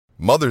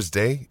Mother's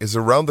Day is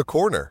around the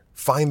corner.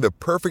 Find the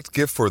perfect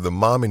gift for the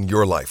mom in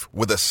your life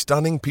with a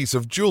stunning piece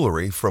of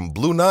jewelry from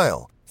Blue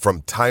Nile.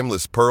 From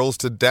timeless pearls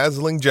to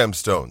dazzling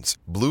gemstones,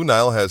 Blue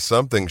Nile has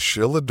something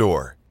she'll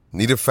adore.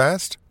 Need it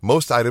fast?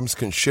 Most items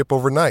can ship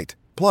overnight.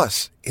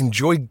 Plus,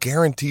 enjoy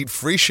guaranteed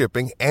free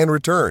shipping and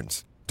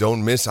returns.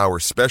 Don't miss our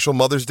special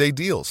Mother's Day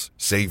deals.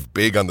 Save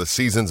big on the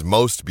season's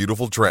most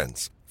beautiful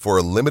trends. For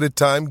a limited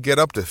time, get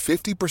up to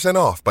 50%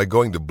 off by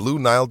going to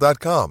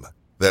BlueNile.com.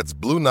 That's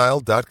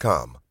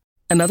BlueNile.com.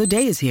 Another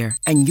day is here,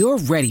 and you're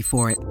ready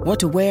for it. What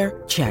to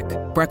wear? Check.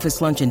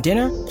 Breakfast, lunch, and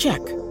dinner? Check.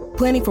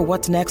 Planning for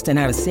what's next and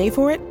how to save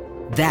for it?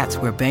 That's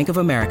where Bank of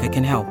America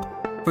can help.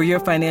 For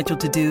your financial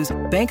to-dos,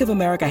 Bank of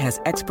America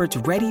has experts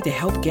ready to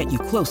help get you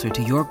closer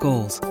to your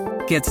goals.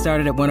 Get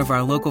started at one of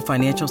our local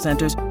financial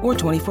centers or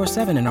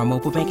 24/7 in our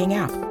mobile banking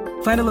app.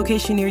 Find a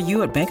location near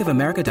you at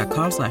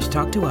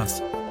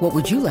bankofamerica.com/talktous. What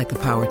would you like the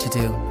power to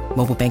do?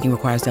 Mobile banking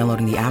requires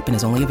downloading the app and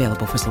is only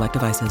available for select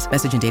devices.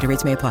 Message and data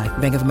rates may apply.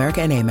 Bank of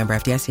America N.A., member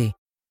FDIC.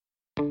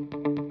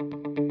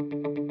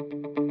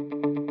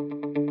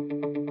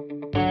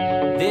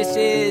 This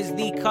is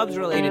the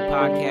Cubs-related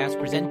podcast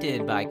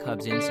presented by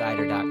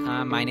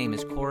CubsInsider.com. My name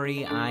is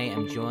Corey. I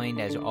am joined,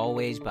 as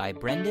always, by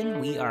Brendan.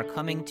 We are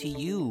coming to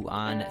you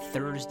on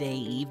Thursday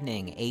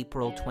evening,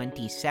 April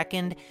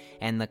 22nd,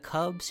 and the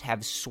Cubs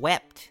have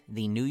swept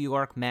the New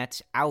York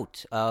Mets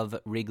out of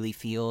Wrigley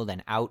Field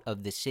and out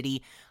of the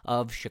city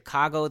of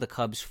Chicago. The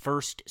Cubs'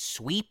 first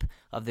sweep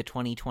of the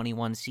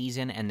 2021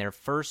 season and their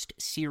first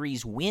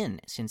series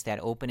win since that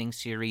opening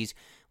series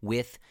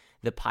with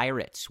the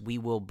Pirates. We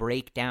will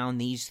break down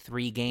these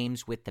three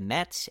games with the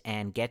Mets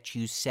and get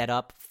you set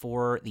up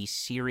for the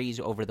series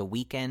over the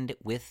weekend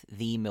with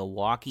the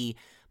Milwaukee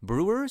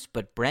Brewers.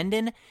 But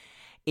Brendan,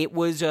 it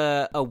was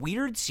a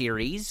weird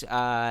series,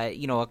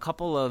 a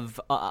couple of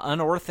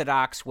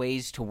unorthodox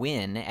ways to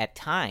win at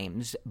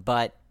times,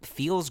 but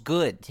feels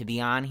good to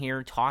be on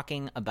here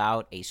talking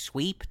about a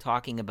sweep,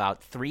 talking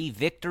about three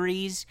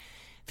victories.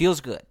 Feels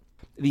good.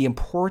 The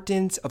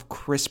importance of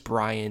Kris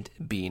Bryant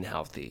being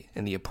healthy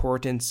and the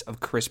importance of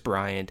Kris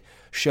Bryant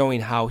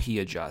showing how he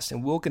adjusts.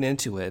 And we'll get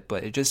into it,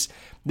 but it just,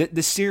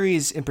 the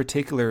series in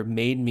particular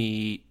made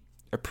me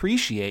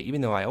appreciate,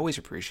 even though I always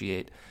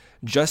appreciate,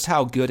 just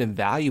how good and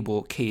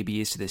valuable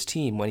KB is to this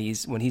team when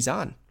he's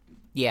on.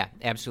 Yeah,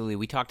 absolutely.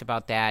 We talked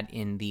about that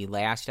in the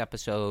last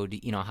episode,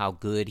 how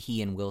good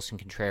he and Wilson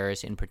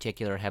Contreras in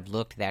particular have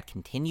looked. That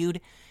continued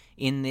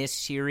in this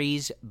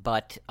series,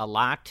 but a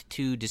lot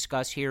to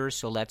discuss here,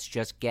 so let's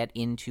just get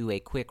into a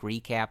quick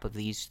recap of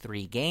these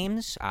three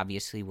games.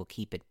 Obviously, we'll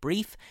keep it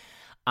brief.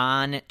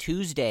 On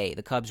Tuesday,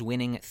 the Cubs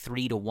winning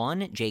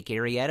 3-1. Jake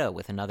Arrieta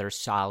with another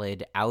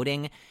solid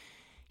outing.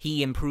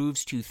 He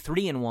improves to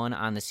 3-1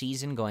 on the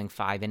season, going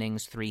 5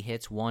 innings, 3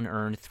 hits, 1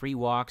 earned, 3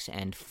 walks,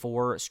 and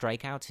 4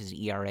 strikeouts. His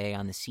ERA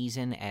on the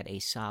season at a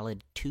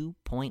solid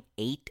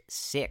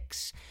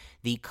 2.86.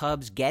 The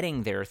Cubs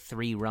getting their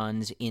 3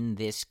 runs in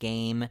this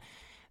game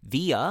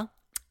via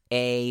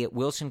a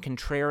Wilson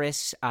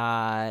Contreras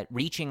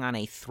reaching on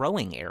a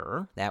throwing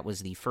error. That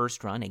was the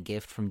first run, a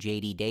gift from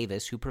J.D.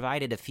 Davis, who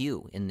provided a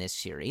few in this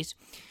series.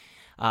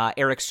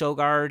 Eric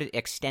Sogard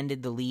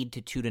extended the lead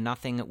to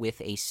 2-0 with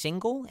a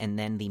single, and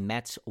then the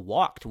Mets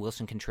walked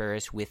Wilson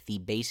Contreras with the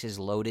bases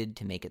loaded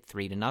to make it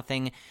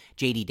 3-0.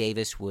 J.D.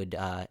 Davis would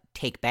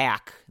take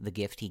back the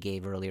gift he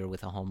gave earlier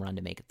with a home run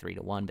to make it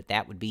 3-1, but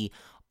that would be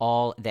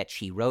all that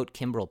she wrote.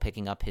 Kimbrel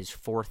picking up his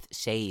 4th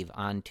save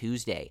on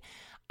Tuesday.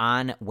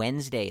 On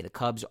Wednesday, the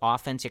Cubs'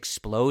 offense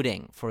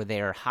exploding for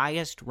their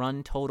highest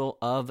run total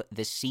of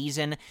the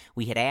season.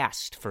 We had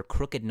asked for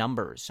crooked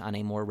numbers on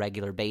a more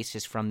regular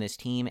basis from this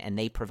team, and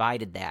they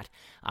provided that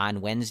on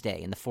Wednesday.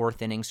 In the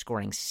 4th inning,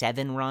 scoring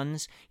 7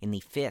 runs. In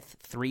the 5th,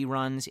 3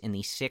 runs. In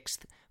the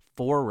 6th,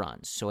 4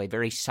 runs. So a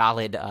very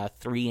solid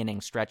 3-inning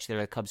stretch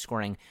there. The Cubs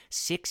scoring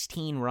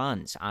 16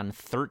 runs on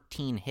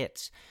 13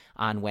 hits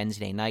on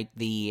Wednesday night.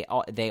 They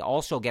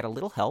also get a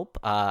little help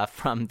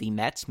from the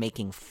Mets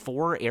making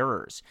 4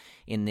 errors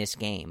in this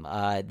game.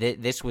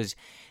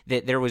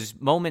 There was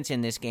moments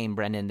in this game,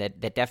 Brendan,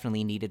 that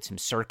definitely needed some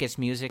circus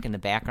music in the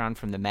background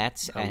from the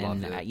Mets.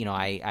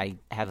 I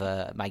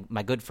have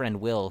my good friend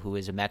Will, who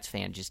is a Mets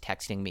fan, just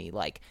texting me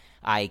like,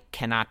 I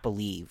cannot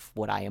believe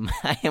what I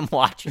am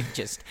watching,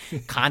 just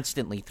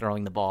constantly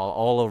throwing the ball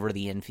all over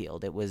the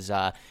infield. It was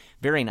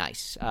very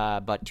nice.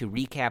 But to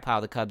recap how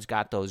the Cubs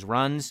got those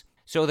runs.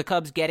 So the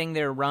Cubs getting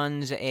their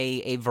runs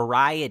a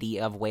variety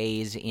of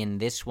ways in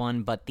this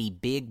one, but the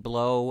big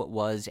blow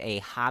was a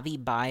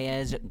Javi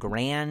Baez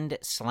grand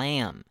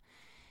slam.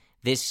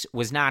 This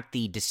was not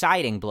the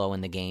deciding blow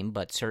in the game,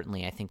 but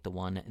certainly I think the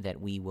one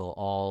that we will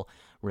all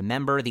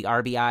remember the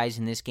RBIs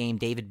in this game.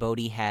 David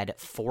Bodie had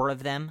 4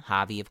 of them.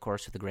 Javi, of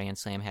course, with the grand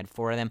slam, had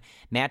 4 of them.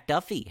 Matt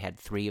Duffy had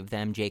 3 of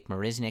them. Jake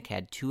Marisnick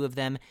had 2 of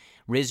them.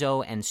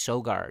 Rizzo and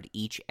Sogard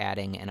each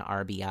adding an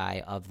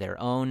RBI of their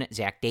own.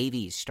 Zach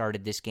Davies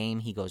started this game.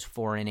 He goes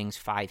 4 innings,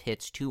 5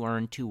 hits, 2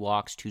 earned, 2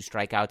 walks, 2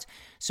 strikeouts.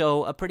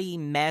 So a pretty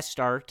meh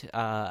start,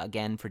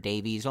 again, for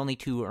Davies. Only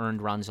 2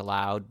 earned runs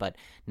allowed, but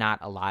not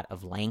a lot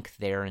of length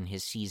there in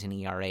his season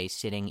ERA,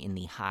 sitting in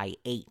the high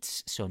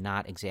 8s. So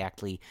not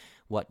exactly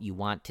what you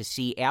want to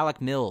see. Alec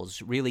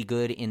Mills, really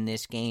good in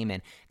this game,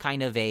 and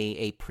kind of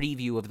a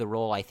preview of the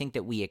role I think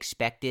that we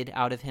expected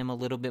out of him a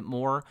little bit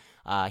more.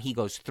 He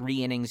goes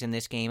 3 innings in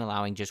this game,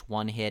 allowing just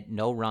 1 hit,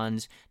 no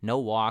runs, no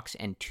walks,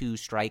 and 2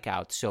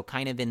 strikeouts. So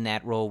kind of in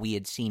that role we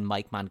had seen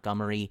Mike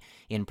Montgomery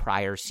in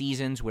prior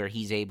seasons, where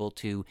he's able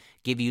to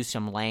give you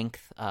some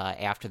length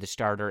after the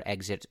starter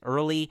exits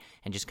early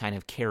and just kind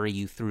of carry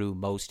you through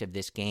most of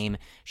this game.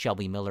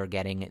 Shelby Miller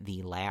getting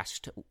the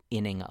last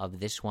inning of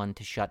this one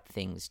to shut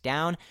things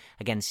down.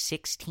 Again,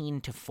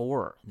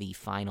 16-4, the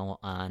final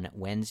on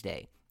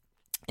Wednesday.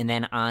 And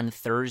then on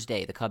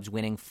Thursday, the Cubs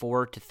winning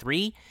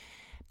 4-3.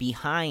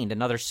 Behind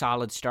another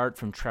solid start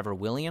from Trevor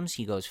Williams.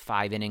 He goes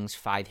 5 innings,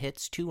 5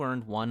 hits, 2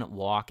 earned, 1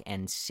 walk,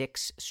 and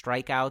 6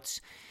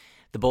 strikeouts.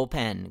 The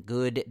bullpen,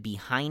 good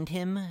behind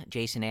him.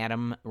 Jason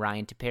Adam,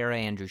 Ryan Tepera,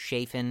 Andrew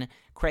Chafin,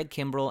 Craig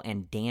Kimbrell,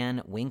 and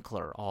Dan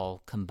Winkler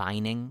all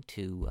combining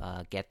to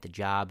get the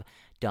job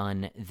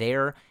done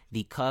there.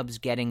 The Cubs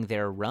getting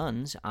their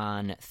runs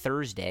on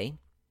Thursday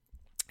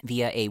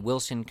via a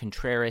Wilson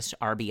Contreras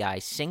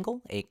RBI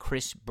single, a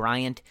Chris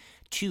Bryant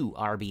 2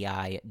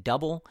 RBI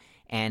double,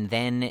 and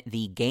then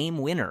the game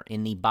winner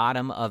in the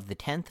bottom of the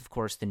 10th. Of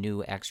course, the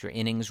new extra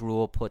innings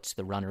rule puts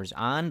the runners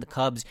on. The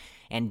Cubs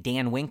and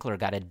Dan Winkler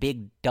got a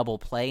big double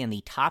play in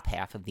the top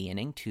half of the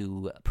inning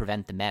to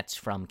prevent the Mets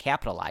from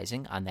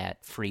capitalizing on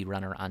that free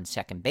runner on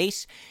second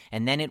base.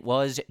 And then it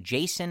was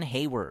Jason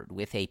Hayward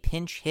with a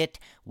pinch hit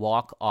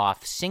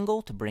walk-off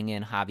single to bring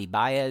in Javi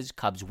Baez.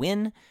 Cubs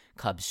win,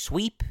 Cubs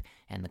sweep,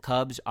 and the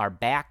Cubs are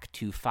back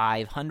to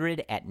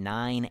 500 at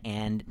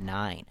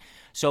 9-9.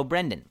 So,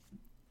 Brendan,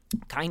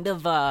 kind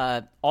of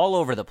all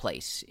over the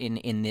place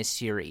in this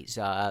series.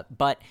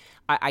 But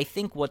I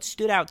think what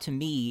stood out to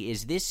me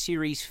is this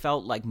series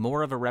felt like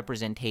more of a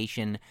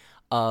representation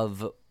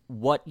of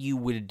what you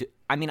would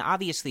 – I mean,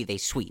 obviously they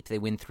sweep. They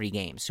win 3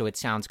 games, so it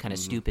sounds kind of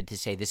stupid to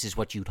say this is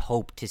what you'd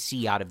hope to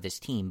see out of this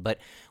team. But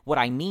what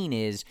I mean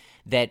is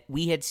that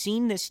we had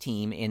seen this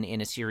team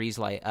in a series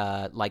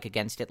like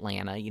against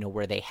Atlanta,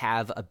 where they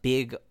have a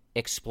big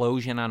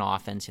explosion on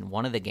offense in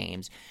one of the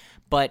games.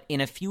 But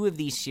in a few of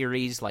these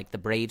series, like the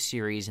Braves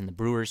series and the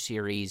Brewers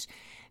series,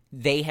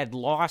 they had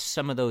lost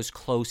some of those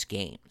close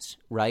games,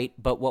 right?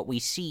 But what we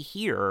see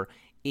here,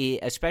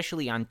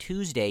 especially on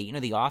Tuesday,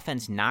 the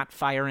offense not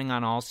firing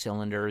on all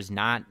cylinders,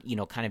 not,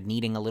 kind of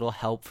needing a little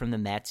help from the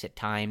Mets at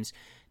times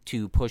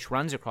to push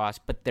runs across,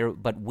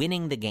 but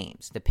winning the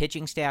games. The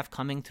pitching staff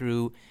coming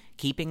through,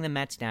 keeping the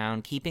Mets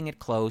down, keeping it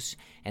close,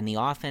 and the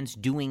offense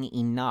doing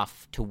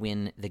enough to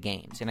win the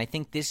games. And I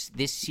think this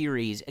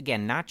series,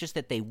 again, not just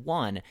that they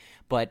won,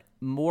 but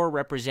more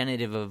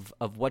representative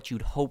of what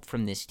you'd hope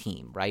from this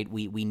team, right?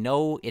 We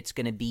know it's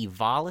going to be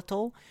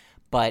volatile,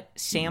 but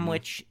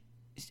sandwich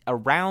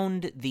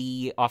around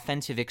the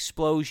offensive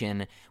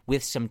explosion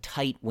with some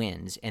tight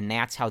wins, and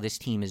that's how this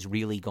team is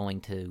really going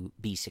to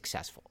be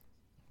successful.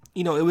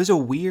 It was a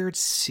weird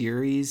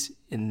series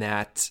in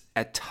that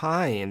at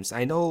times,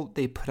 I know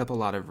they put up a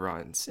lot of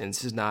runs, and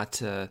this is not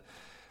to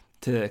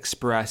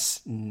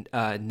express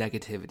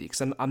negativity, because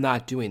I'm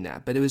not doing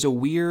that, but it was a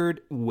weird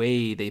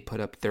way they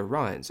put up their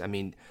runs. I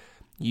mean,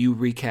 you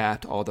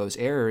recapped all those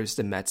errors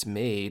the Mets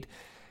made,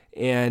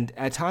 and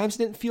at times it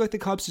didn't feel like the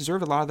Cubs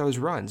deserved a lot of those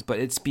runs, but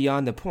it's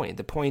beyond the point.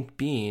 The point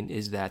being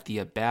is that the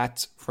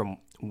at-bats from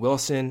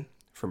Wilson,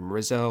 from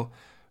Rizzo,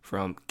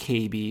 from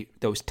KB,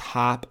 those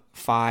top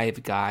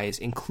 5 guys,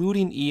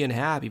 including Ian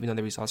Happ, even though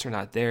the results are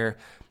not there,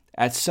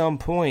 at some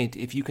point,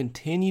 if you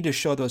continue to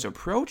show those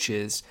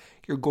approaches,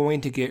 you're going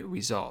to get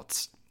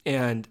results.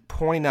 And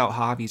pointing out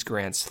Javi's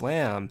grand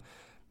slam,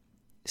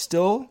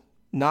 still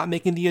not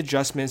making the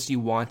adjustments you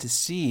want to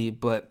see,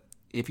 but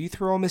if you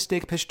throw a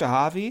mistake pitch to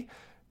Javi,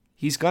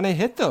 he's going to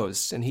hit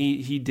those. And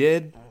he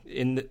did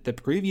in the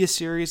previous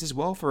series as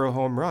well for a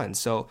home run.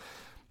 So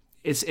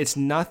it's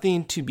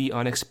nothing to be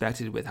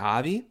unexpected with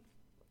Javi.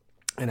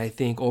 And I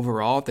think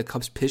overall, if the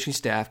Cubs pitching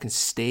staff can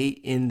stay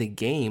in the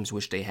games,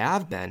 which they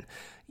have been,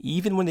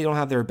 even when they don't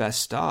have their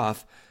best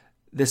stuff,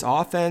 this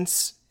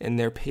offense and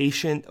their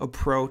patient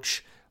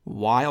approach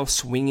while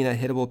swinging at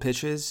hittable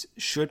pitches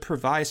should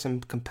provide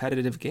some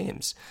competitive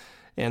games.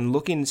 And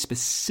looking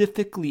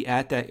specifically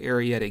at that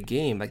area at a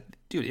game, like,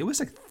 dude, it was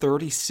like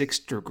 36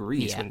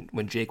 degrees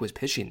when Jake was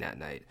pitching that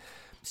night.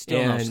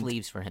 Still no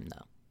sleeves for him,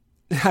 though.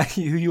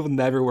 You'll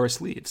never wear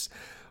sleeves.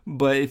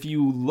 But if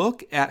you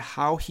look at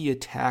how he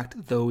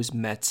attacked those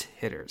Mets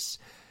hitters,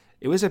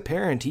 it was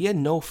apparent he had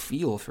no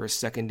feel for a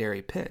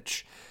secondary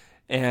pitch.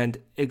 And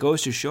it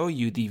goes to show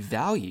you the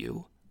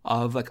value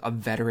of like a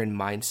veteran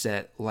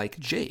mindset like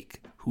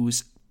Jake,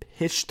 who's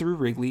pitched through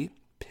Wrigley,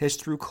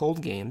 pitched through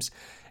cold games,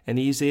 and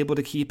he's able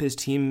to keep his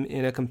team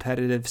in a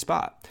competitive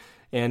spot.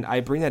 And I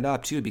bring that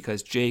up too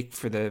because Jake,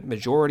 for the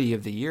majority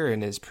of the year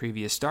in his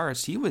previous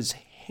starts, he was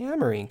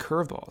hammering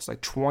curveballs like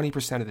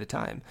 20% of the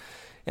time.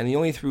 And he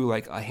only threw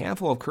like a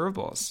handful of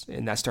curveballs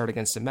in that start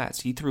against the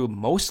Mets. He threw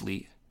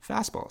mostly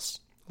fastballs,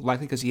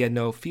 likely because he had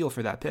no feel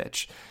for that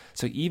pitch.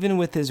 So even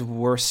with his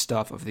worst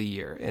stuff of the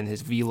year and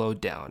his velo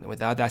down, and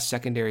without that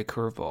secondary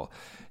curveball,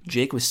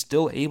 Jake was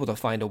still able to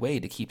find a way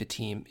to keep the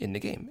team in the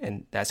game.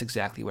 And that's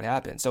exactly what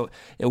happened. So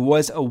it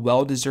was a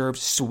well-deserved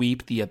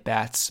sweep. The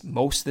at-bats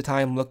most of the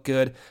time look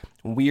good.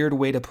 Weird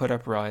way to put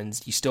up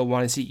runs. You still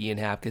want to see Ian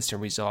Happ get some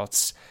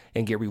results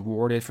and get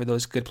rewarded for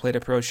those good plate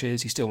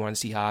approaches. You still want to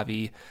see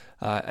Javi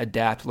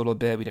adapt a little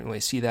bit. We didn't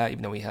really see that,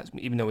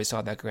 even though we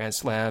saw that grand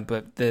slam.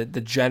 But the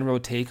general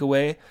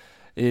takeaway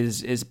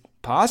is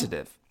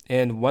positive.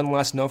 And one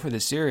last note for the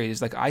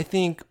series, like I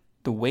think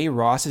the way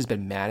Ross has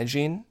been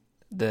managing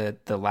the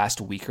last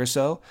week or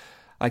so,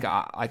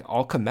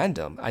 I'll commend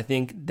him. I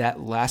think that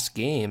last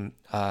game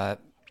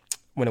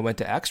when it went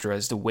to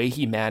extras, the way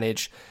he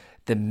managed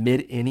the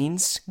mid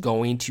innings,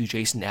 going to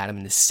Jason Adam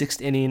in the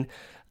 6th inning,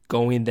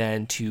 going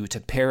then to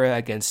Tepera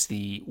against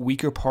the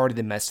weaker part of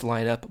the Mets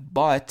lineup,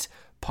 but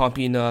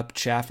pumping up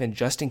Chafin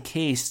just in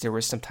case there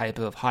was some type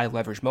of high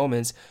leverage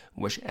moments,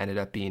 which ended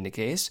up being the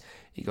case.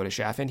 You go to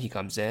Chafin, he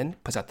comes in,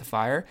 puts out the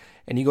fire,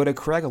 and you go to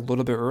Craig a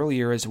little bit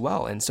earlier as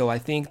well. And so I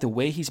think the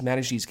way he's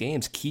managed these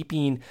games,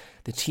 keeping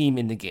the team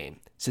in the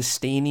game,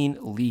 sustaining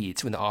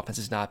leads when the offense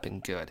has not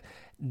been good,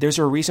 there's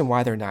a reason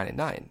why they're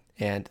 9-9.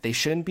 And they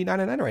shouldn't be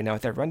 9-9 right now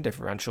with that run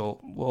differential.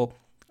 Well,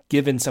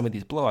 given some of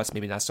these blowouts,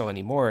 maybe not so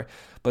anymore,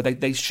 but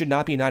they should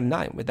not be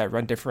 9-9 with that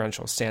run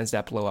differential sans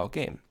that blowout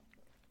game.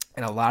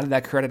 And a lot of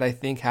that credit, I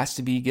think, has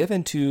to be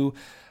given to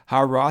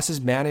how Ross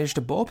has managed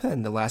a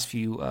bullpen the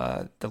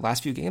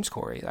last few games,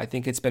 Corey. I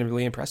think it's been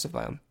really impressive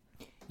by him.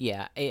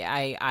 Yeah,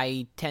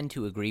 I tend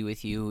to agree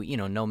with you. You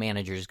know, no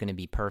manager is going to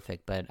be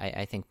perfect, but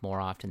I think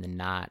more often than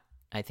not,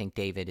 I think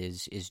David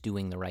is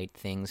doing the right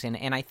things.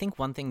 And I think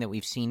one thing that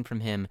we've seen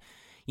from him,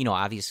 you know,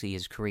 obviously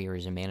his career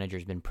as a manager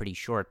has been pretty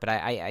short, but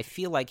I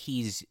feel like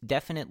he's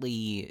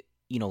definitely,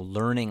 you know,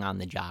 learning on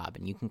the job,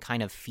 and you can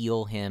kind of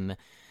feel him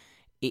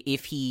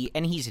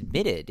and he's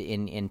admitted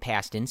in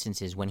past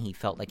instances when he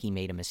felt like he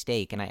made a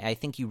mistake. And I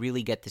think you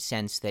really get the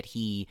sense that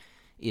he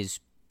is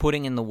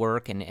putting in the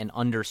work and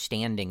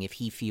understanding if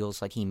he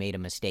feels like he made a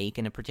mistake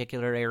in a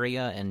particular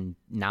area and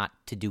not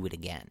to do it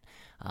again.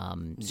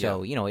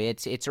 So, you know,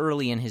 it's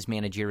early in his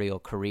managerial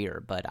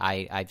career, but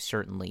I've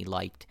certainly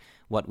liked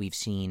what we've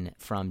seen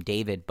from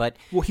David. But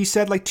well, he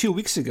said like 2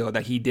 weeks ago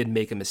that he did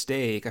make a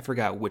mistake. I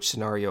forgot which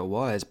scenario it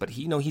was, but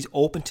he's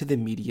open to the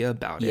media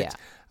about it.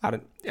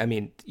 I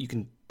mean, you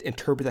can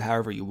interpret it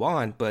however you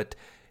want, but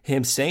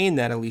him saying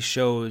that at least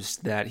shows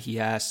that he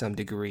has some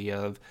degree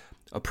of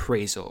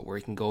appraisal where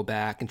he can go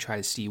back and try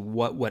to see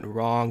what went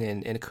wrong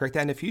and correct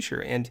that in the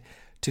future. And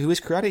to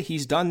his credit,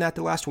 he's done that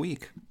the last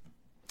week.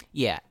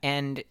 Yeah,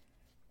 and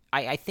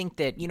I think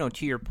that, you know,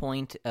 to your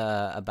point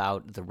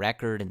about the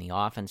record and the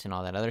offense and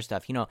all that other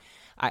stuff, you know,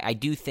 I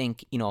do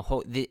think, you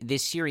know,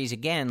 this series,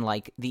 again,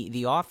 like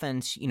the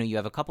offense, you know, you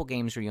have a couple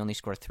games where you only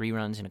score 3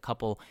 runs and a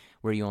couple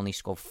where you only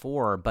score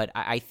 4. But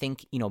I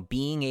think, you know,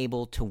 being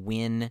able to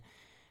win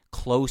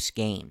close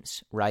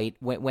games, right?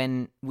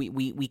 When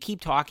we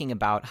keep talking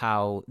about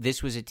how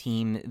this was a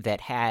team that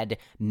had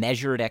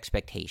measured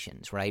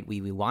expectations, right?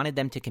 We wanted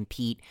them to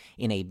compete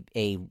in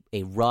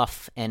a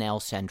rough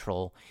NL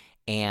Central,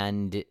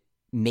 and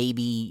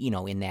maybe, you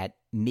know, in that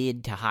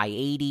mid to high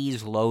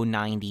 80s, low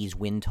 90s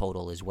win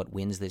total is what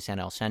wins this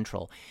NL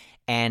Central.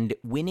 And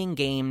winning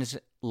games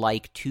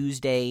like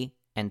Tuesday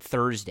and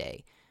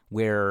Thursday,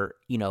 where,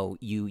 you know,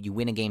 you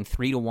win a game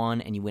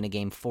 3-1 and you win a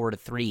game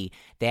 4-3,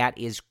 that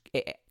is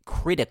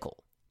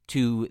critical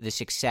to the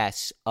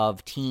success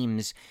of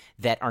teams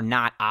that are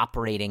not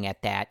operating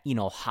at that, you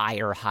know,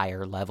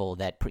 higher level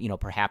that, you know,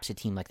 perhaps a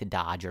team like the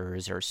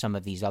Dodgers or some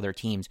of these other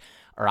teams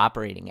are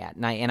operating at.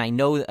 And I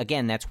know,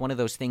 again, that's one of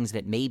those things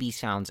that maybe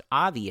sounds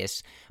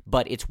obvious,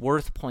 but it's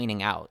worth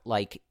pointing out.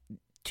 Like,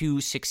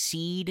 to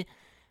succeed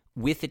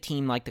with a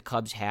team like the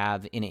Cubs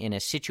have in a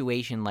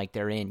situation like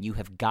they're in, you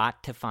have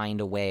got to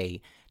find a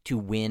way to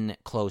win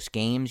close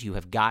games. You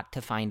have got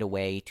to find a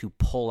way to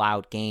pull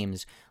out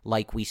games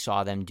like we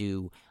saw them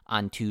do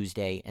on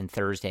Tuesday and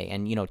Thursday.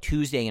 And, you know,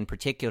 Tuesday in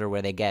particular,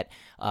 where they get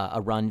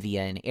a run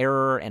via an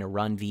error and a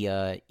run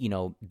via, you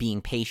know,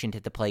 being patient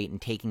at the plate and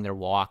taking their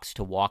walks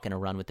to walk in a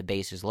run with the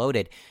bases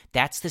loaded.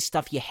 That's the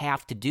stuff you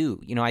have to do.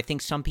 You know, I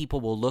think some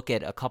people will look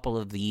at a couple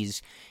of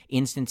these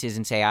instances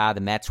and say,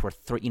 the Mets were,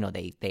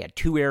 they had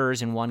 2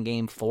 errors in one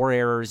game, 4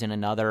 errors in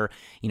another.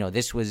 You know,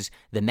 this was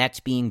the Mets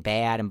being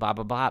bad and blah,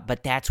 blah, blah.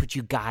 But that's what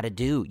you got to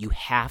do. You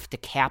have to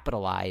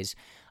capitalize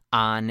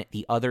on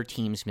the other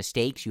team's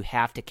mistakes. You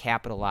have to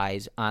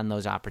capitalize on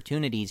those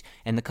opportunities,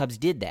 and the Cubs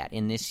did that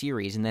in this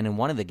series. And then in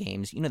one of the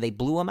games, you know, they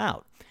blew them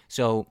out.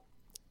 So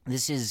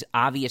This is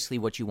obviously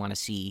what you want to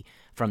see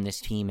from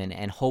this team,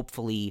 and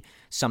hopefully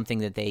something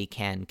that they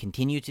can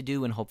continue to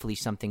do, and hopefully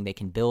something they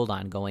can build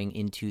on going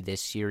into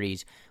this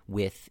series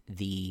with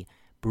the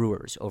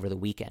Brewers over the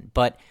weekend.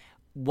 But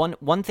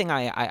one thing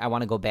I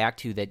want to go back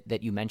to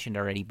that you mentioned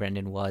already,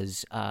 Brendan,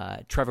 was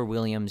Trevor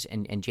Williams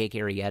and Jake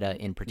Arrieta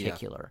in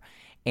particular. Yeah.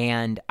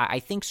 And I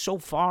think so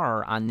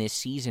far on this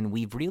season,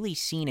 we've really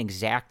seen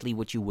exactly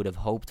what you would have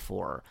hoped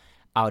for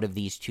out of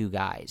these two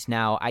guys.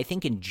 Now, I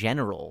think in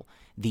general,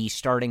 the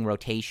starting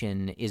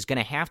rotation is going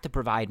to have to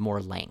provide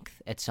more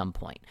length at some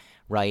point,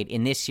 right?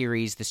 In this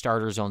series, the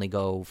starters only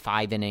go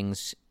 5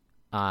 innings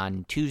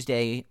on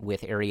Tuesday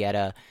with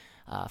Arrieta,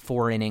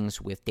 4 innings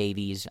with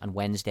Davies on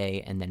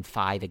Wednesday, and then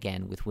 5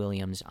 again with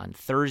Williams on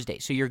Thursday.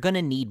 So you're going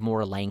to need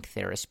more length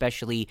there,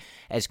 especially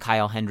as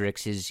Kyle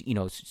Hendricks is,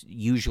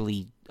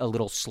 usually a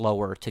little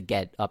slower to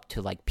get up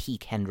to like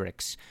peak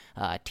Hendricks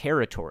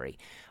territory.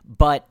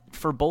 But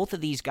for both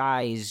of these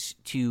guys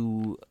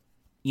to,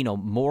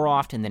 more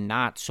often than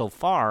not so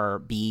far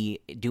be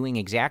doing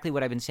exactly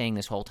what I've been saying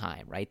this whole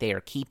time, right? They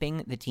are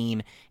keeping the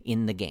team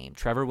in the game.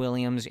 Trevor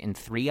Williams, in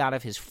 3 out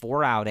of his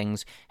 4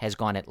 outings, has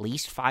gone at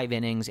least 5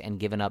 innings and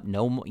given up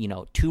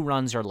 2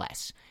 runs or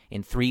less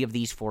in 3 of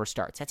these 4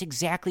 starts. That's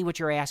exactly what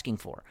you're asking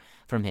for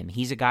from him.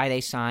 He's a guy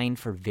they signed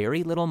for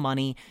very little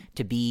money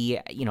to be,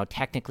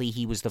 technically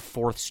he was the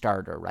 4th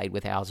starter, right,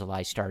 with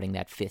Alzolay starting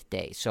that 5th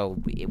day. So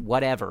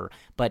whatever.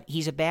 But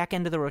he's a back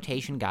end of the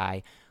rotation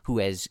guy who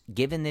has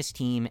given this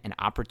team an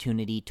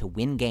opportunity to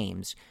win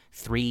games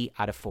 3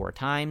 out of 4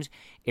 times.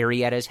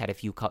 Arrieta's had a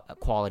few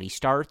quality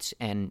starts,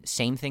 and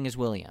same thing as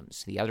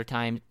Williams. The other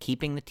time,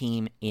 keeping the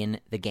team in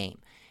the game.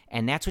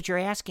 And that's what you're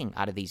asking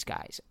out of these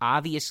guys.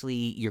 Obviously,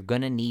 you're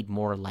going to need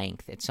more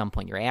length at some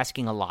point. You're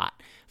asking a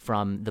lot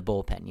from the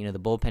bullpen. The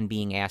bullpen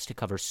being asked to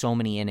cover so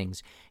many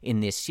innings in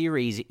this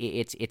series,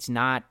 it's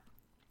not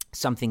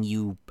something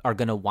you are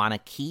going to want to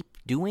keep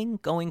doing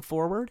going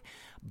forward.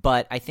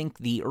 But I think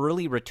the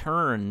early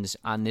returns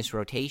on this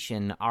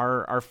rotation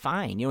are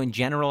fine. In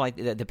general,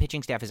 the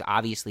pitching staff is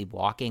obviously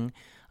walking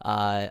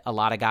a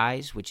lot of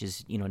guys, which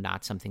is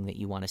not something that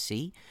you want to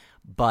see.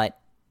 But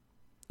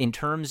in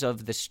terms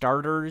of the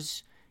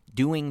starters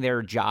doing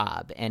their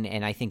job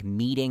and I think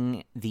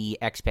meeting the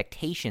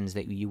expectations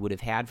that you would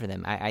have had for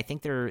them, I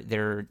think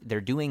they're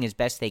doing as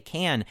best they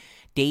can.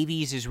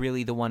 Davies is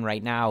really the one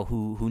right now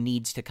who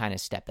needs to kind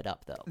of step it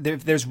up, though.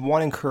 There's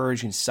one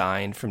encouraging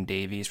sign from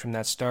Davies from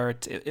that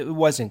start. It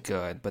wasn't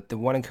good, but the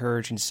one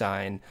encouraging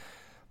sign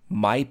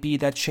might be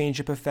that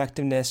changeup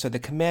effectiveness. So the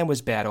command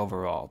was bad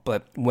overall,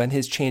 but when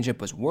his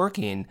changeup was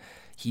working,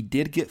 he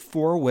did get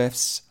 4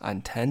 whiffs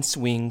on 10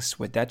 swings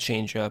with that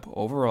changeup.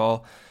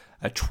 Overall,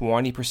 a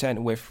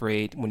 20% whiff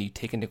rate when you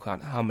take into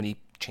account how many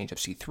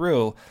changeups he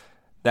threw.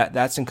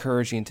 That's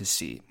encouraging to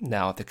see.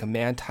 Now, if the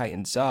command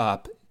tightens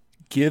up,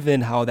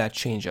 given how that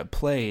changeup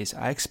plays,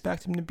 I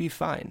expect him to be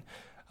fine.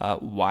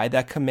 Why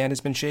that command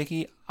has been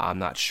shaky, I'm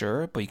not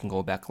sure, but you can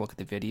go back and look at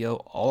the video.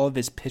 All of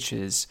his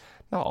pitches,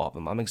 not all of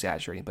them, I'm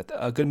exaggerating, but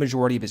a good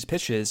majority of his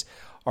pitches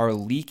are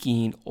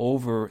leaking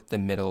over the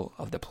middle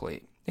of the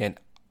plate. And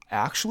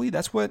actually,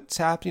 that's what's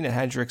happening to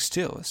Hendricks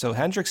too. So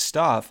Hendricks'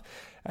 stuff,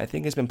 I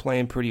think, has been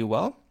playing pretty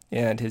well,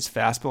 and his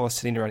fastball is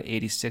sitting around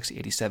 86,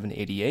 87,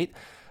 88,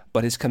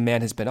 but his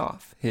command has been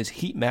off. His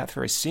heat map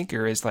for his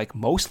sinker is like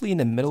mostly in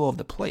the middle of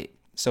the plate.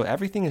 So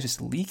everything is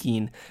just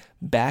leaking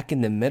back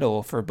in the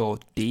middle for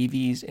both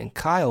Davies and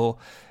Kyle,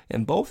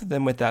 and both of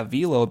them with that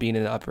velo being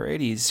in the upper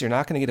 80s, you're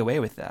not going to get away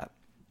with that.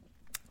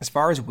 As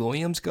far as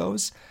Williams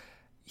goes,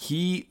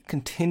 he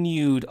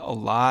continued a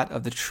lot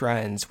of the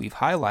trends we've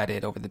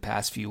highlighted over the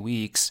past few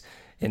weeks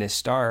in his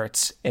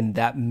starts, and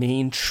that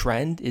main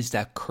trend is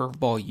that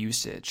curveball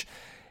usage.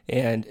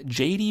 And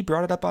JD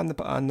brought it up on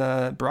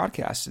the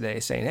broadcast today,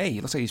 saying, "Hey,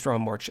 he looks like he's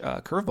throwing more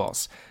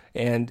curveballs,"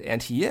 and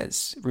he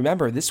is.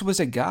 Remember, this was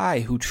a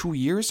guy who 2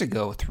 years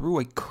ago threw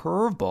a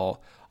curveball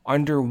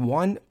under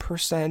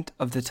 1%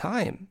 of the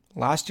time.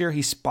 Last year,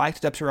 he spiked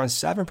it up to around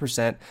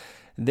 7%.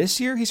 This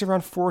year, he's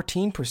around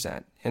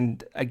 14%.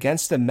 And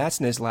against the Mets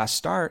in his last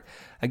start,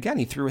 again,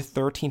 he threw it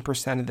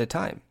 13% of the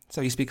time.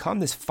 So he's become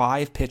this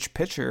 5-pitch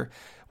pitcher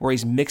where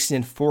he's mixing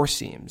in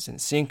 4-seams and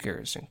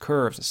sinkers and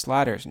curves and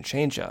sliders and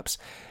changeups.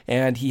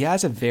 And he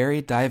has a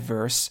very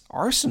diverse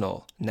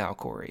arsenal now,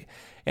 Corey.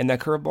 And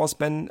that curveball's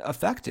been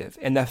effective.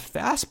 And that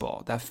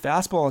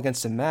fastball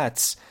against the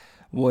Mets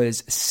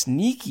was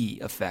sneaky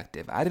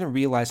effective. I didn't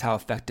realize how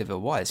effective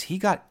it was. He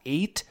got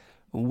 8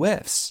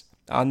 whiffs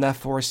on that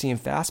 4-seam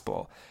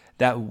fastball.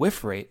 That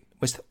whiff rate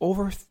was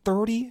over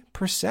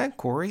 30%,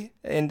 Corey,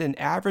 and an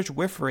average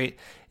whiff rate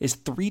is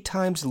 3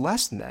 times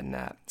less than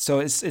that. So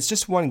it's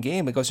just one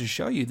game. It goes to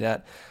show you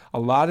that a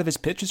lot of his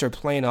pitches are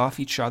playing off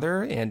each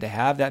other, and to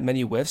have that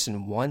many whiffs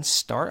in one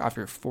start off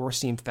your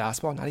 4-seam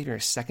fastball, not even your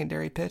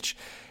secondary pitch,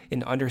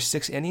 in under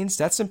 6 innings,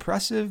 that's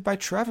impressive by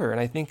Trevor, and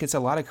I think it's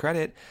a lot of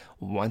credit,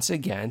 once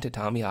again, to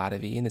Tommy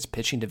Ottavy and his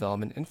pitching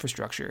development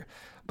infrastructure.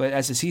 But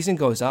as the season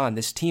goes on,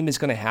 this team is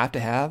going to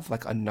have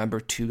like a number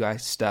 2 guy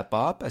step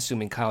up,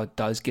 assuming Kyle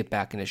does get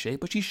back into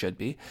shape, which he should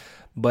be.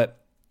 But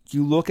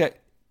you look at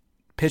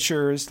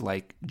pitchers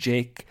like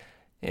Jake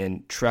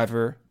and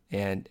Trevor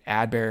and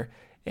Adbert,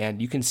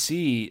 and you can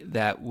see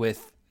that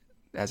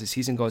as the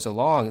season goes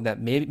along,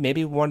 that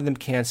maybe one of them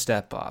can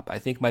step up. I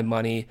think my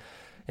money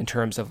in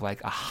terms of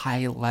like a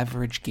high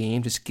leverage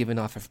game, just given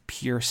off of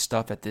pure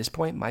stuff at this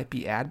point, might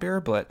be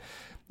Adbert. But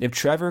if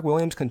Trevor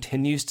Williams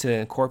continues to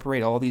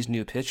incorporate all these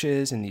new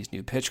pitches and these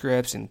new pitch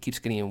grips and keeps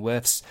getting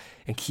whiffs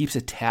and keeps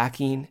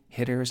attacking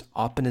hitters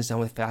up in his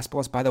zone with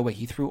fastballs, by the way,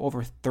 he threw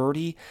over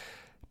 30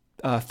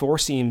 four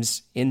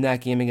seams in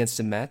that game against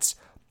the Mets.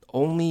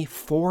 Only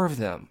 4 of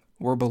them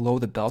were below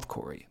the belt,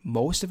 Corey.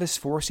 Most of his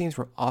four seams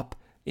were up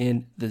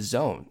in the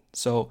zone.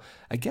 So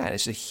again,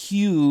 it's a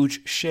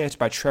huge shift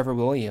by Trevor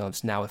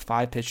Williams now with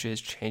 5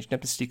 pitches, changing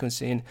up the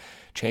sequencing,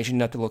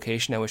 changing up the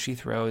location at which he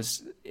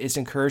throws. It's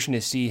encouraging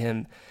to see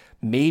him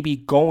maybe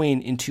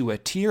going into a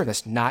tier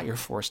that's not your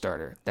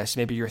 4-starter. That's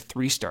maybe your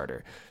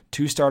 3-starter.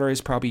 2-starter is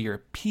probably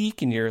your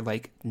peak and your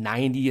like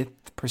 90th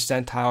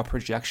percentile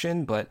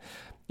projection, but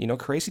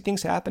crazy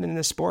things happen in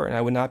this sport, and I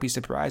would not be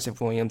surprised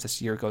if Williams, as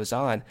the year goes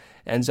on,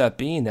 ends up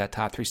being that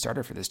top 3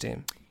 starter for this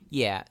team.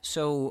 Yeah,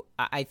 so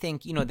I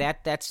think,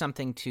 that's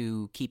something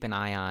to keep an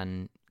eye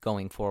on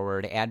going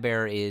forward.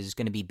 Adbert is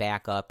going to be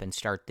back up and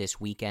start this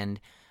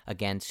weekend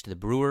against the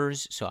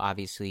Brewers, so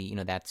obviously,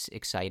 that's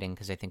exciting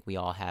because I think we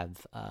all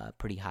have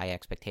pretty high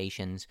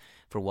expectations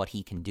for what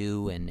he can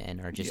do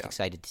and are just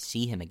excited to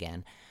see him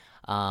again.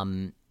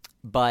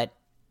 But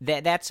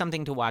that's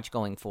something to watch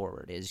going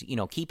forward is,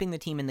 keeping the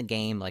team in the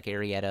game like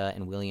Arrieta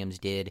and Williams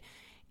did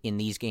in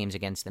these games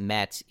against the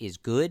Mets is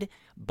good,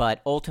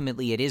 but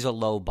ultimately it is a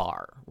low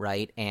bar,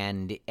 right?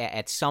 And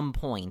at some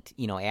point,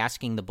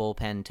 asking the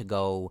bullpen to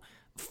go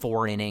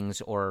 4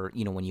 innings or,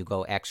 when you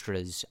go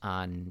extras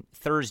on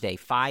Thursday,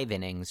 5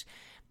 innings,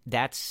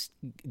 that's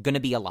going to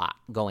be a lot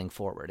going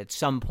forward. At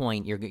some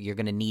point, you're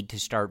going to need to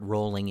start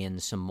rolling in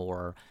some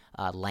more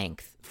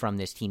length from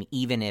this team,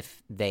 even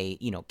if they,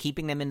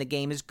 keeping them in the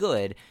game is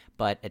good,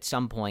 but at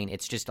some point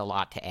it's just a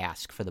lot to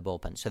ask for the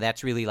bullpen. So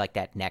that's really like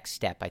that next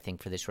step, I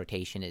think, for this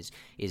rotation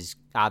is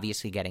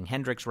obviously getting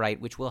Hendricks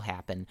right, which will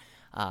happen,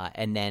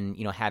 and then,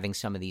 having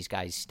some of these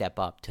guys step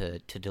up to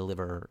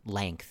deliver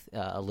length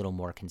a little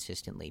more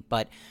consistently.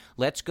 But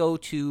let's go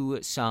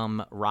to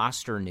some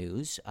roster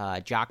news.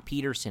 Joc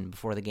Pederson,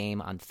 before the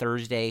game on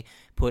Thursday,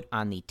 put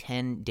on the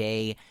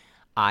 10-day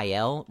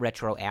IL,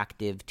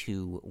 retroactive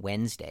to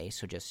Wednesday,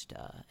 so just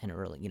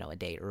a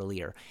day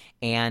earlier.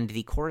 And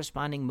the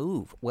corresponding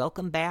move,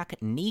 welcome back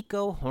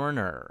Nico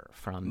Hoerner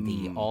from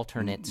the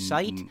alternate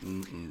site.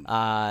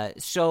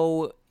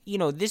 So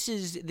this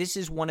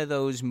is one of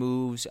those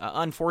moves,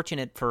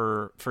 unfortunate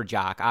for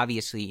Joc,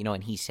 obviously,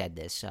 and he said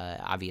this,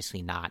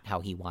 obviously not how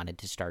he wanted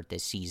to start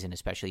this season,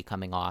 especially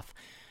coming off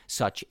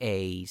such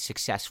a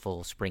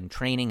successful spring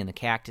training in the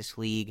Cactus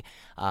League,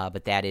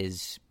 but that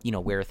is,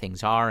 where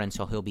things are, and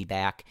so he'll be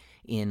back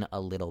in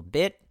a little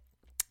bit.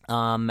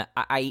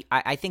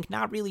 I think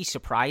not really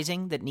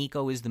surprising that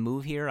Nico is the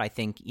move here. I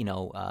think,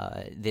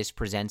 this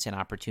presents an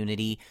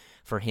opportunity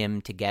for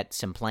him to get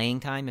some playing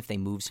time if they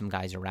move some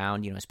guys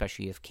around,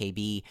 especially if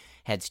KB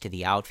heads to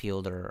the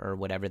outfield or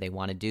whatever they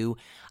want to do.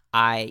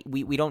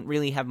 We don't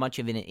really have much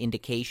of an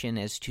indication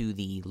as to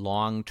the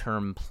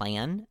long-term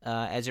plan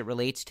as it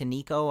relates to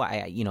Nico.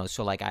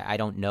 I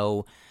don't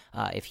know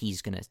if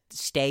he's going to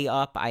stay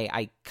up.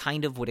 I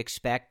kind of would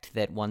expect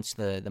that once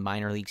the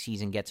minor league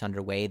season gets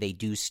underway, they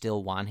do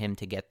still want him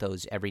to get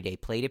those everyday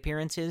plate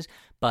appearances,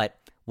 but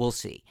we'll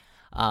see.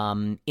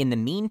 In the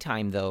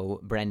meantime, though,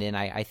 Brendan,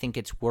 I think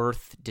it's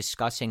worth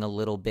discussing a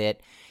little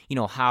bit,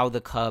 how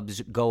the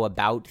Cubs go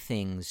about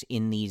things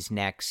in these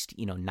next,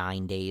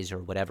 9 days or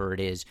whatever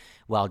it is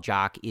while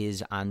Joc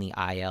is on the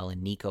IL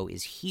and Nico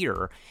is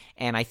here.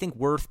 And I think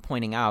worth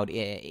pointing out,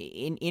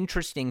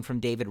 interesting from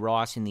David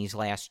Ross in these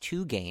last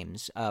 2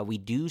 games, we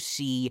do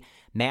see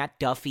Matt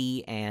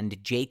Duffy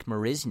and Jake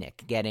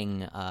Marisnick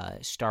getting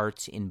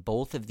starts in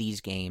both of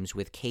these games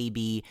with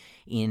KB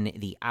in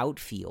the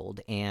outfield.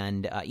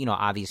 And,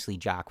 obviously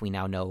Joc, we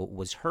now know,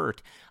 was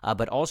hurt,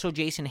 but also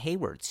Jason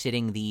Hayward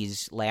sitting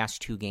these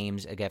last 2 games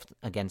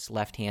against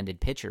left-handed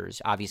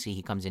pitchers. Obviously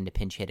he comes in to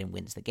pinch hit and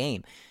wins the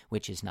game,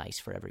 which is nice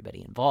for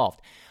everybody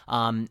involved.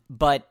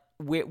 But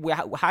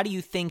how do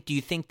you think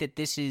that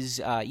this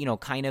is,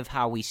 kind of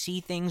how we see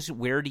things?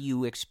 Where do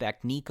you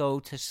expect Nico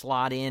to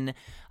slot in?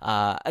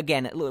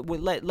 Again,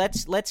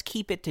 let's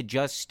keep it to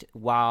just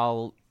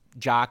while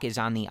Joc is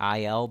on the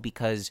IL,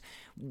 because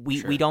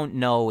we don't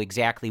know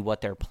exactly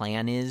what their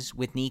plan is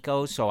with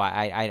Nico, so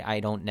I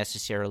don't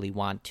necessarily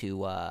want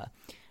to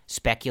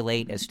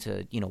speculate as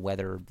to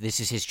whether this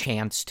is his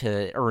chance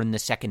to earn the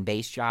second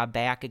base job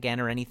back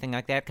again or anything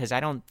like that, because I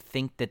don't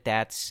think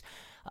that's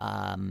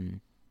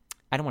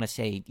I don't want to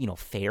say,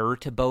 fair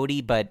to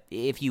Bodie, but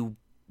if you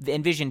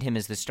envisioned him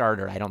as the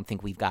starter, I don't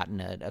think we've gotten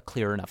a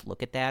clear enough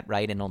look at that,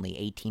 right, in only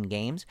 18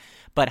 games.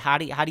 But how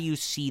do you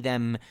see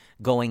them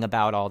going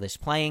about all this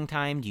playing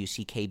time? Do you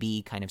see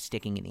KB kind of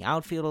sticking in the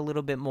outfield a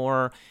little bit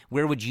more?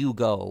 Where would you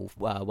go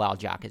while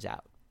Joc is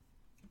out?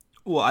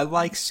 Well, I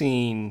like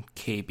seeing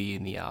KB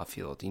in the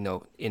outfield.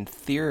 In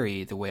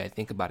theory, the way I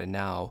think about it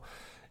now,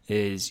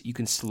 is you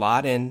can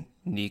slot in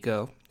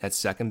Nico at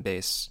second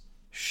base,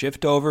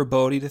 shift over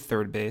Bodie to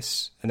third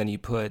base, and then you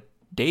put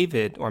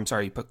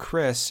you put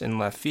Chris in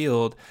left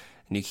field,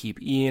 and you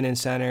keep Ian in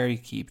center, you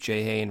keep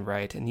J.A. in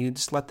right, and you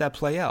just let that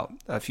play out.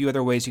 A few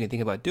other ways you can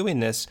think about doing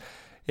this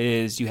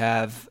is you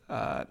have,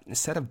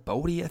 instead of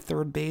Bodie at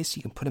third base,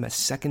 you can put him at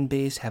second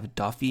base, have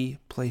Duffy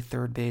play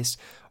third base,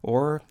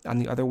 or on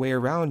the other way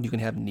around, you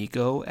can have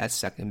Nico at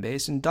second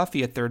base and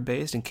Duffy at third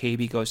base, and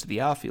KB goes to the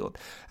outfield.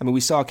 I mean,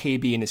 we saw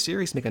KB in the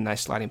series make a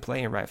nice sliding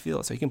play in right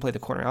field, so he can play the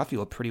corner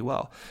outfield pretty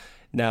well.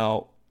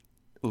 Now,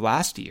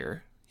 last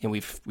year, and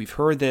we've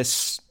heard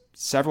this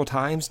several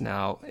times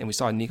now, and we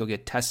saw Nico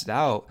get tested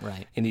out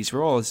in these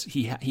roles.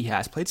 He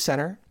has played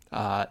center.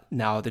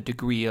 Now, the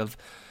degree of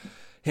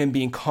him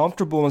being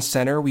comfortable in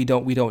center, we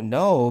don't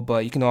know,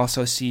 but you can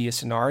also see a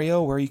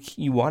scenario where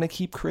you want to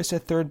keep Chris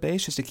at third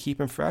base just to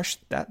keep him fresh.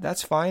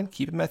 That's fine.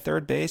 Keep him at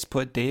third base.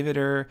 Put David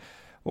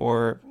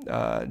or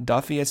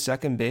Duffy at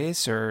second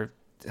base, or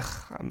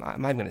I'm not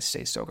even going to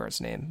say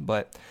Sogard's name,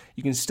 but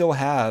you can still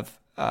have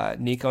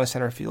Nico in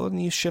center field,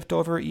 and you shift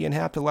over Ian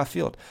Happ to left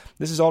field.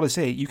 This is all to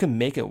say you can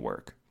make it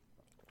work.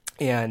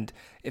 And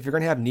if you're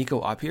going to have Nico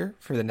up here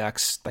for the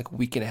next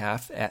week and a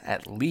half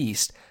at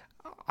least,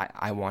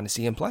 I want to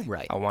see him play.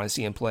 Right. I want to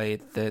see him play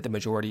the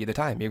majority of the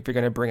time. If you're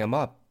going to bring him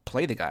up,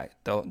 play the guy.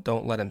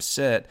 Don't let him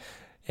sit,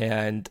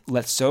 and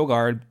let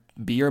Sogard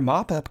be your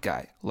mop-up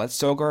guy. Let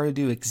Sogard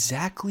do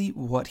exactly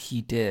what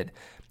he did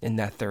in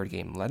that third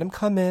game. Let him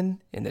come in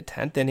the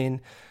 10th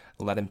inning.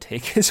 Let him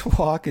take his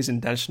walk, his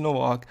intentional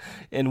walk,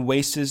 and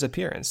waste his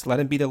appearance. Let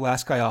him be the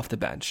last guy off the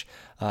bench.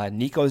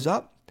 Nico's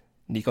up.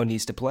 Nico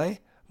needs to play.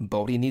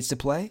 Bodie needs to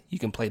play. You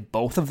can play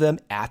both of them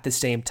at the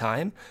same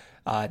time.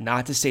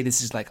 Not to say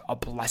this is a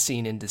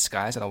blessing in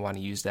disguise. I don't want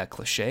to use that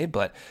cliche,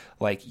 but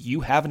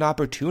you have an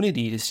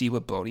opportunity to see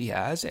what Bodie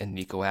has and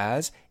Nico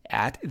has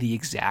at the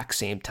exact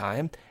same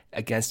time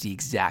against the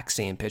exact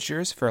same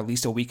pitchers for at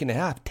least a week and a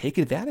half. Take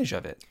advantage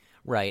of it.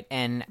 Right,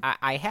 and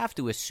I have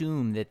to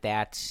assume that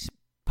that's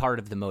part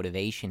of the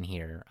motivation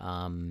here.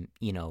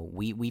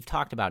 We've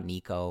talked about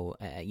Nico,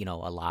 a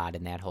lot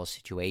in that whole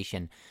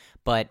situation,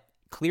 but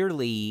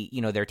clearly,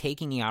 they're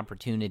taking the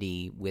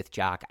opportunity with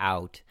Jock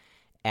out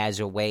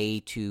as a way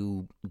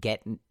to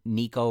get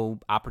Nico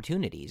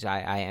opportunities.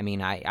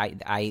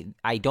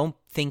 I don't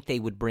think they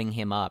would bring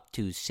him up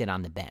to sit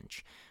on the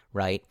bench,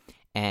 right?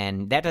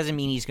 And that doesn't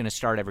mean he's going to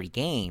start every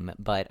game,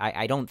 but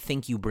I don't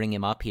think you bring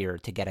him up here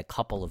to get a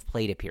couple of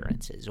plate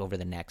appearances over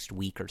the next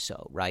week or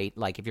so, right?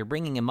 If you're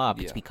bringing him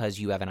up, it's because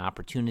you have an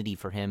opportunity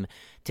for him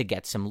to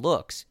get some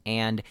looks.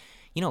 And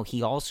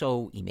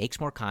he makes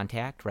more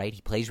contact, right?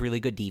 He plays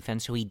really good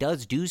defense, so he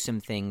does do some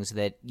things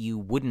that you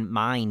wouldn't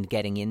mind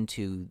getting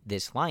into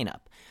this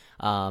lineup.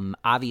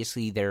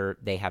 Obviously,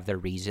 they have their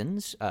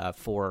reasons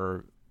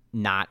for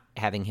not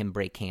having him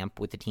break camp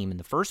with the team in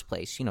the first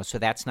place, so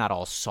that's not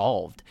all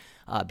solved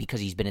because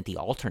he's been at the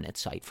alternate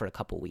site for a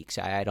couple weeks.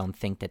 I don't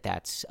think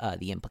that's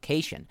the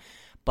implication.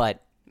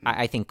 But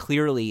I think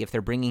clearly if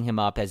they're bringing him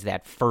up as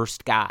that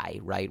first guy,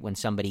 right, when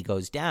somebody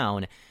goes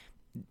down,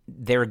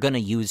 they're going to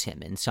use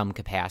him in some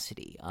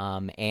capacity.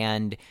 I'm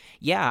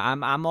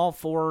all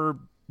for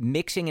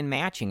mixing and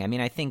matching.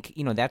 I think,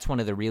 that's one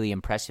of the really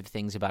impressive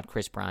things about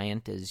Chris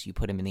Bryant is you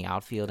put him in the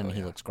outfield and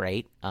he looks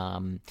great.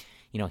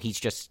 He's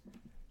just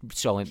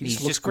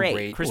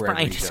great. Chris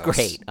Bryant is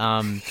great.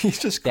 He's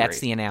just great. That's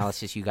the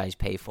analysis you guys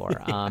pay for.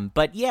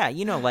 But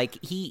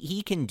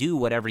he can do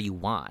whatever you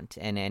want,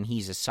 and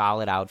he's a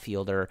solid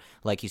outfielder.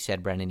 Like you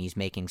said, Brendan, he's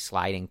making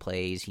sliding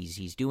plays.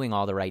 He's doing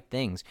all the right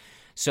things.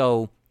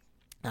 So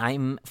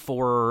I'm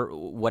for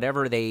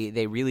whatever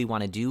they really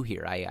want to do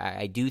here.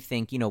 I do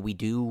think, we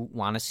do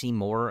want to see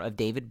more of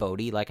David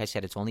Bodie. Like I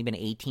said, it's only been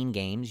 18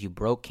 games. You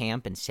broke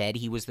camp and said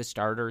he was the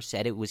starter,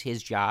 said it was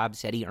his job,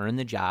 said he earned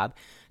the job.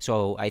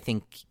 So I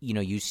think,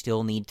 you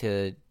still need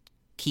to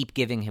keep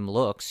giving him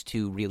looks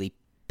to really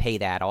pay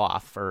that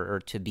off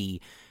or to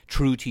be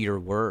true to your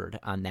word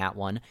on that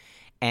one.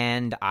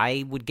 And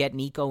I would get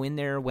Nico in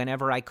there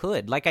whenever I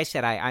could. Like I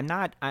said, I'm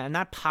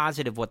not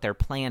positive what their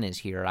plan is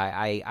here.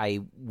 I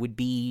would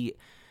be,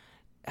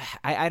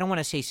 I don't want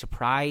to say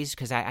surprised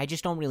because I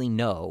just don't really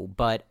know.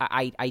 But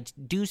I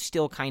do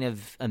still kind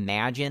of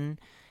imagine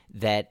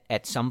that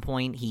at some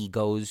point he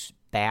goes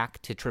back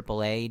to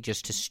AAA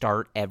just to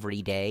start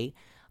every day.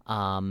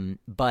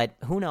 But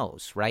who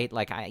knows, right?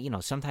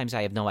 Sometimes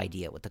I have no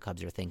idea what the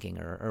Cubs are thinking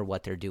or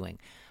what they're doing.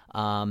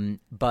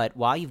 But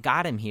while you've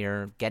got him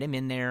here, get him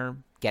in there,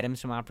 get him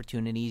some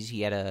opportunities. He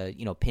had a,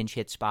 pinch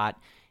hit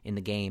spot in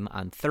the game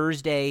on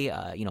Thursday,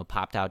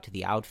 popped out to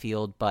the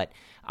outfield, but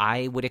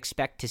I would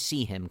expect to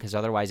see him because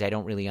otherwise I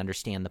don't really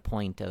understand the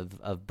point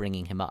of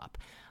bringing him up.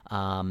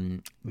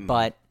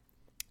 But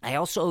I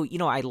also,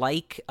 I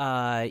like,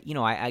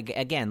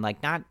 again,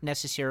 not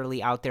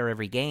necessarily out there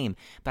every game,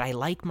 but I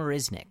like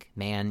Marisnick,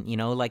 man.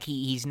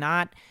 He's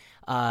not.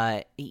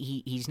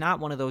 He's not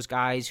one of those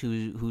guys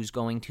who's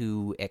going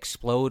to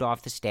explode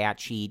off the stat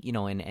sheet,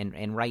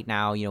 and right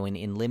now,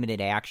 in limited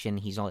action,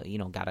 he's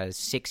got a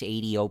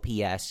 680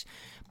 OPS,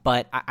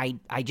 but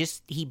I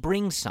just, he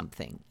brings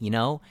something, you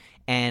know?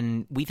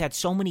 And we've had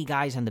so many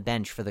guys on the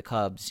bench for the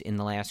Cubs in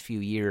the last few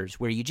years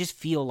where you just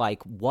feel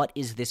like, what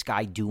is this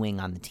guy doing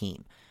on the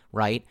team,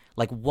 right?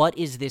 Like, what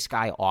is this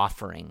guy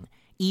offering,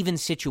 even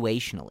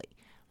situationally,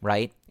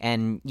 right?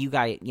 And you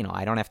guys, you know,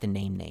 I don't have to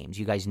name names.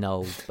 You guys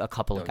know a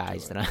couple of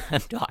guys that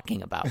I'm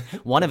talking about.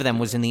 One of them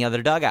was in the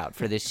other dugout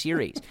for this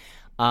series.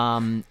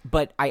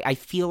 But I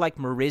feel like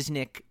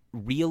Marisnick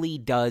really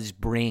does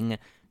bring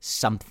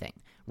something,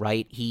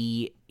 right?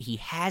 He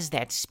has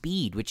that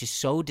speed, which is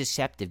so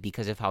deceptive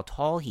because of how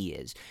tall he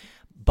is.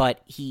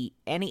 But he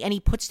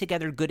puts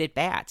together good at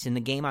bats. In the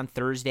game on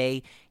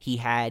Thursday, he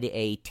had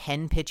a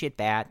 10-pitch at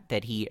bat a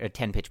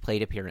 10-pitch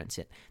plate appearance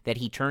that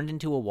he turned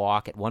into a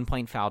walk. At one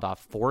point, fouled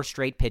off 4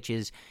 straight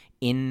pitches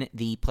in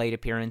the plate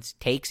appearance.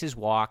 Takes his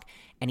walk,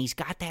 and he's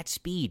got that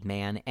speed,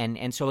 man.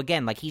 And so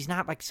again, like, he's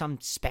not like some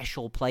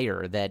special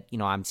player that, you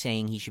know, I'm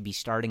saying he should be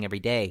starting every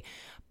day.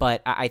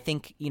 But I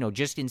think, you know,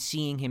 just in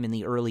seeing him in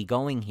the early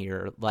going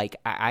here, like,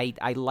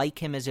 I like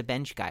him as a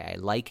bench guy. I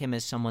like him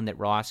as someone that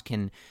Ross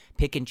can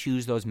pick and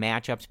choose those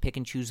matchups, pick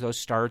and choose those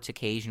starts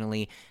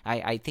occasionally.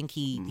 I think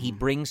he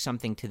brings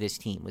something to this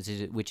team,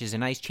 which is a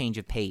nice change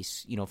of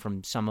pace, you know,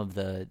 from some of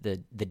the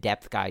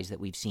depth guys that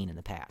we've seen in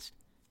the past.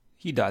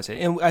 He does it,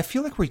 and I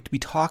feel like we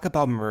talk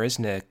about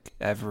Marisnick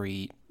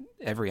every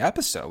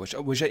episode,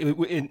 which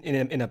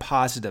in a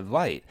positive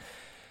light.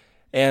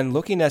 And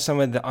looking at some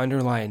of the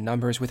underlying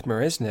numbers with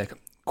Marisnick,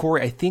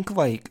 Corey, I think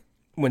like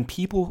when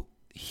people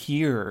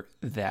hear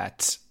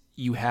that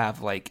you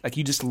have like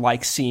you just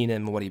like seeing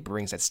him and what he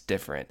brings, that's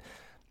different.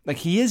 Like,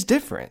 he is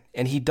different,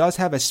 and he does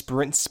have a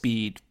sprint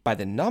speed by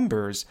the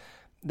numbers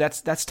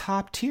that's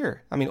top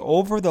tier. I mean,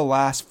 over the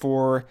last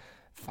 4-5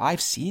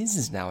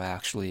 seasons now,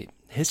 actually,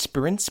 his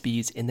sprint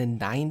speed's in the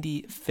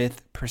 95th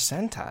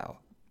percentile.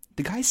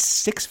 The guy's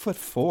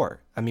 6'4".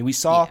 I mean, we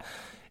saw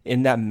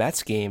in that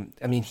Mets game,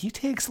 I mean, he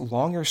takes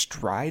longer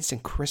strides than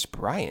Kris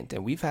Bryant.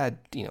 And we've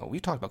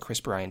talked about Kris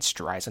Bryant's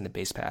strides on the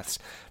base paths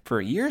for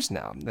years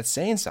now. That's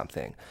saying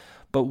something.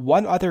 But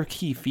one other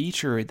key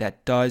feature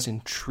that does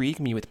intrigue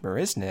me with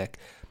Marisnick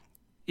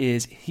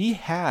is he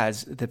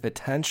has the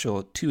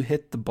potential to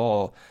hit the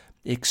ball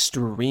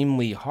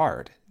extremely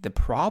hard. The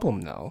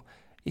problem, though,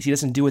 is he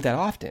doesn't do it that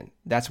often.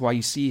 That's why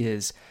you see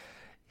his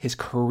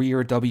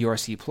career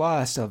WRC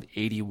plus of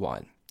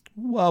 81.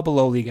 Well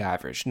below league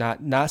average.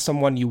 Not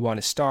someone you want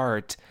to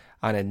start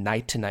on a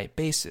night-to-night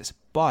basis.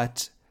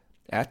 But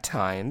at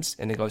times,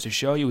 and it goes to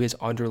show you his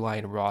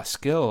underlying raw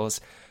skills,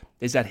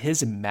 is that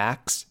his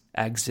max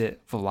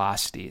exit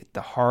velocity,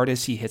 the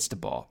hardest he hits the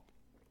ball,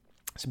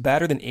 is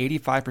better than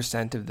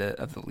 85% of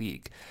the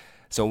league.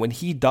 So when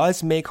he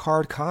does make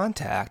hard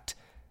contact,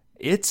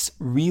 it's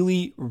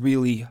really,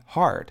 really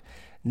hard.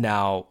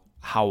 Now,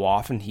 how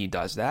often he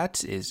does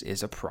that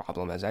is a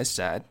problem, as I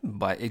said,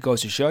 but it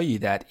goes to show you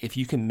that if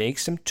you can make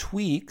some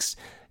tweaks,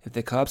 if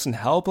the Cubs can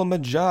help him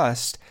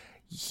adjust,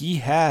 he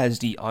has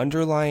the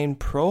underlying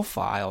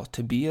profile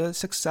to be a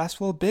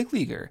successful big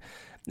leaguer.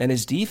 And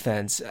his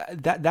defense,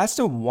 that's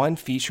the one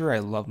feature I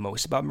love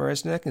most about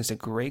Marisnick. It's a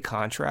great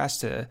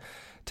contrast to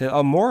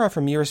Almora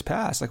from years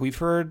past. Like, we've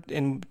heard,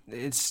 and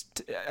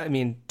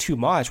too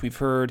much, we've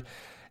heard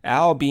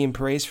Al being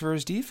praised for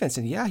his defense,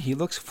 and yeah, he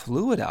looks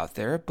fluid out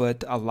there,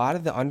 but a lot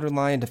of the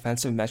underlying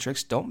defensive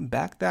metrics don't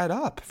back that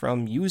up,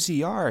 from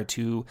UZR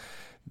to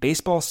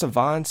Baseball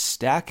Savant's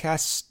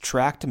StatCast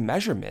tracked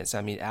measurements.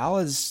 I mean, Al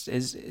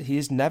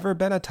he's never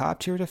been a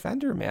top tier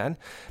defender, man.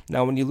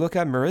 Now, when you look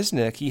at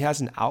Marisnick, he has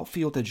an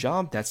outfield to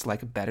jump that's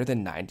like better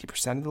than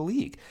 90% of the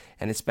league,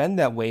 and it's been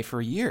that way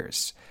for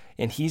years.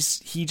 And he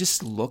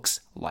just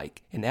looks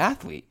like an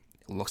athlete.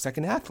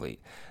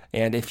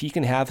 And if he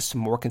can have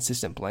some more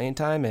consistent playing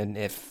time, and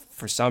if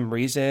for some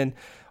reason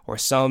or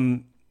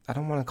I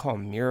don't want to call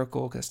him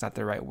miracle because it's not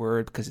the right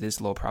word because it is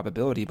low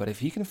probability, but if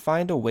he can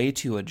find a way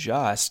to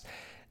adjust,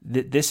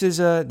 this is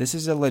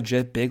a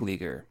legit big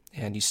leaguer.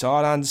 And you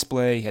saw it on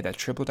display. He had that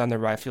triple down the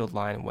right field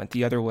line and went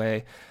the other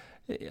way.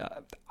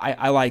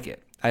 I like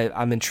it.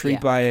 I'm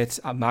intrigued by it.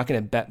 I'm not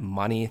going to bet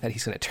money that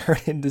he's going to turn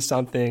into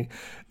something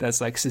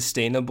that's like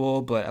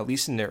sustainable, but at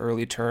least in the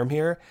early term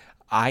here,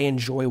 I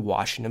enjoy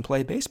watching him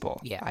play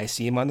baseball. Yeah. I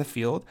see him on the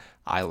field.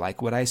 I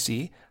like what I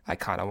see. I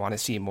kind of want to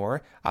see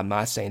more. I'm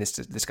not saying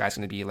this guy's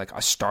going to be like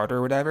a starter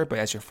or whatever, but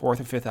as your 4th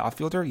or 5th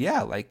outfielder,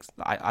 yeah, like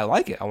I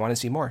like it. I want to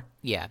see more.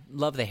 Yeah,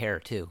 love the hair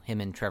too.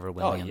 Him and Trevor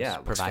Williams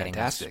providing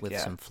us with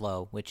some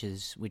flow, which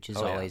is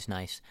always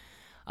nice.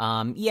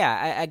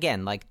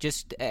 Again, like,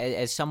 just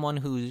as someone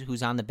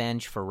who's on the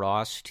bench for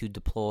Ross to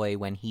deploy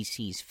when he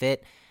sees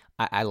fit,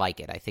 I like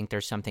it. I think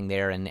there's something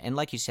there, and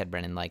like you said,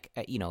 Brennan, like,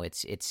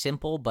 it's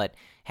simple, but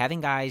having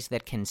guys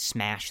that can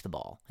smash the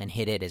ball and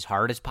hit it as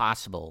hard as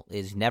possible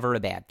is never a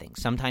bad thing.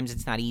 Sometimes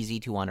it's not easy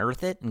to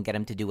unearth it and get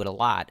them to do it a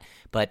lot,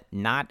 but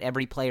not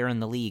every player in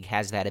the league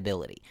has that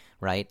ability,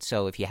 right?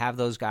 So if you have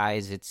those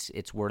guys,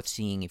 it's worth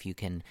seeing if you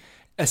can.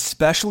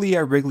 Especially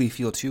at Wrigley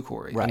Field too,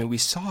 Corey. Right. I mean, we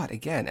saw it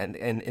again, and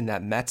in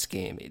that Mets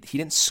game, he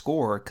didn't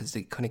score because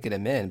they couldn't get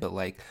him in, but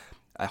like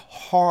a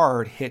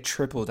hard hit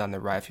triple down the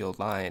right field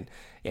line.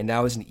 and that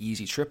was an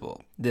easy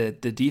triple. The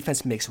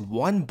defense makes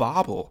one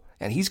bobble,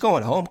 and he's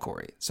going home,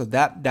 Corey. So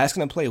that's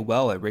going to play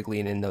well at Wrigley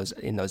and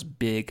in those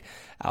big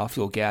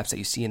outfield gaps that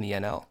you see in the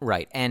NL.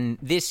 Right, and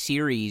this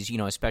series,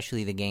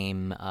 especially the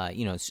game,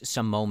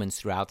 some moments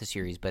throughout the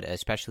series, but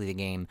especially the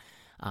game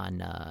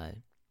on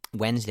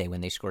Wednesday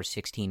when they score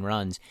 16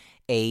 runs,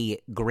 a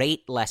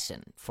great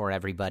lesson for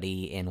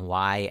everybody in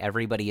why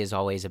everybody is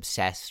always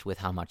obsessed with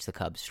how much the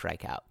Cubs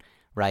strike out,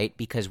 right?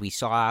 Because we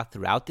saw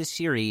throughout this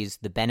series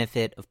the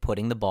benefit of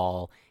putting the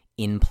ball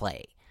in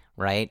play,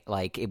 right?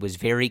 Like, it was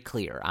very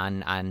clear.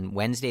 On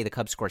Wednesday, the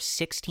Cubs scored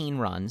 16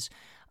 runs,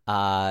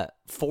 4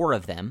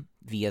 of them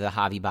via the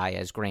Javi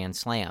Baez grand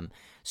slam.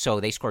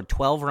 So they scored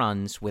 12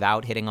 runs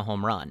without hitting a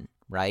home run,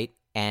 right?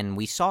 And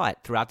we saw it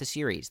throughout the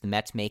series. The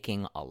Mets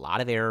making a lot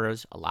of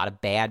errors, a lot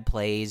of bad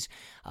plays.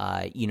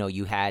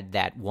 You had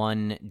that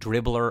one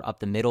dribbler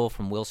up the middle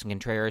from Wilson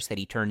Contreras that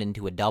he turned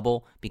into a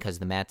double because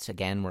the Mets,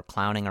 again, were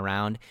clowning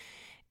around.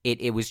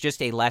 It was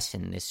just a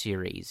lesson this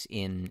series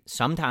in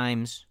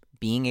sometimes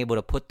being able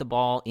to put the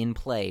ball in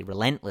play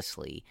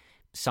relentlessly.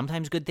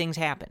 Sometimes good things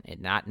happen.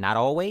 Not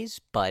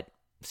always, but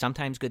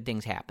sometimes good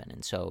things happen.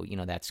 And so,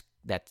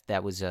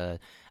 that was a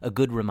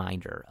good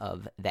reminder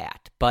of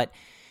that. But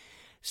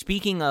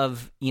speaking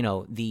of,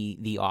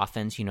 the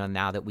offense,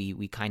 now that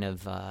we kind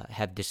of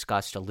have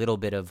discussed a little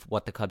bit of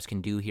what the Cubs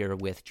can do here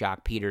with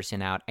Jock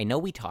Peterson out, I know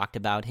we talked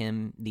about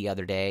him the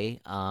other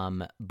day,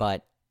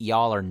 but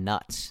y'all are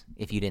nuts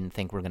if you didn't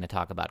think we're going to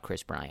talk about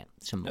Kris Bryant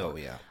some more. Oh,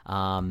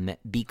 yeah.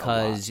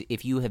 Because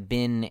if you have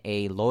been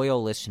a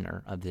loyal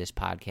listener of this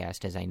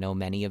podcast, as I know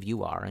many of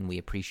you are, and we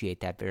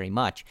appreciate that very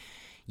much,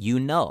 you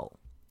know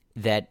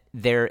that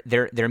there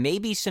may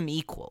be some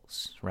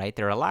equals, right?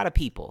 There are a lot of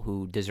people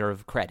who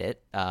deserve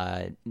credit.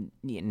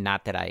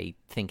 Not that I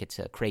think it's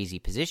a crazy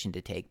position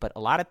to take, but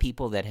a lot of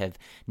people that have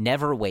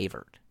never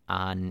wavered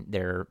on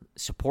their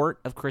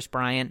support of Kris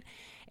Bryant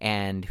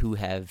and who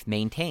have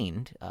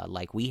maintained,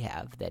 like we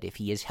have, that if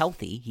he is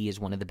healthy, he is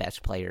one of the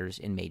best players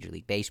in Major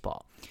League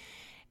Baseball.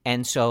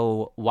 And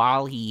so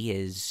while he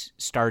has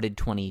started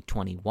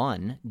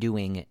 2021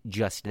 doing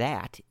just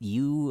that,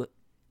 you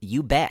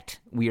bet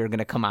we are going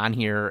to come on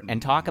here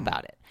and talk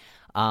about it.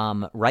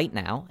 Right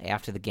now,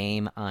 after the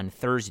game on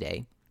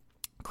Thursday,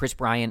 Kris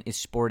Bryant is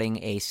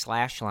sporting a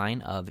slash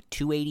line of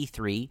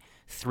 283,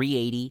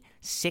 380,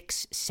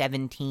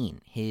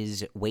 617.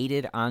 His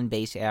weighted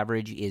on-base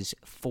average is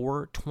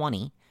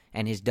 420,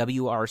 and his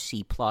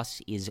WRC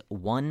plus is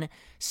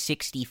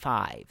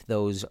 165.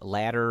 Those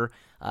latter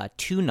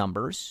two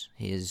numbers,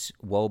 his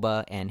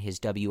WOBA and his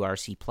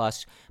WRC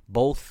plus,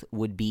 both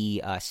would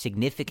be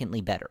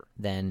significantly better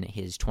than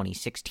his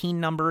 2016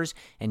 numbers.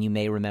 And you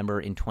may remember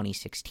in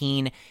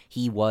 2016,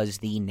 he was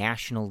the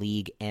National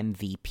League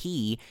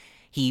MVP.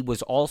 He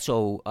was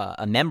also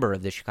a member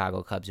of the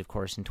Chicago Cubs, of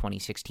course, in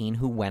 2016,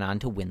 who went on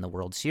to win the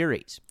World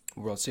Series.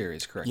 World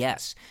Series, correct.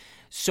 Yes.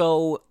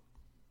 So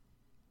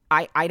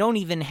I don't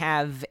even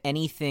have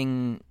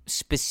anything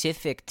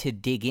specific to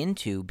dig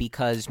into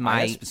because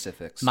my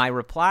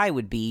reply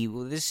would be,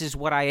 well, this is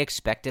what I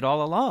expected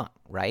all along,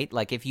 right?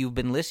 Like, if you've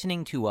been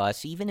listening to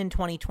us, even in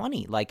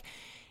 2020, like,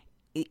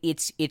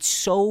 it's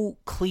so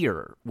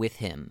clear with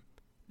him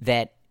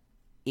that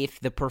if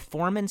the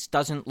performance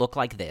doesn't look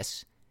like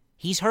this,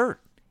 he's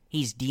hurt.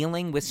 He's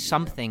dealing with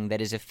something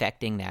that is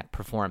affecting that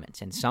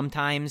performance. And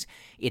sometimes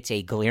it's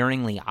a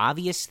glaringly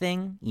obvious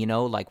thing,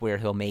 like where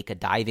he'll make a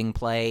diving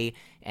play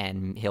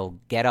and he'll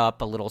get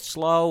up a little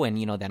slow and,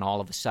 then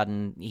all of a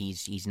sudden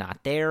he's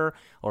not there,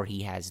 or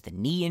he has the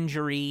knee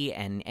injury.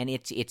 And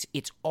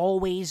it's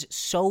always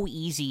so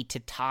easy to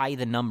tie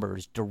the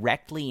numbers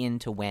directly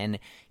into when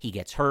he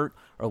gets hurt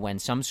or when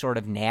some sort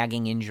of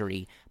nagging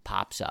injury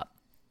pops up.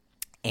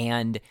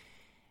 And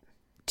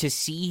to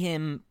see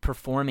him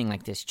performing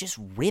like this, just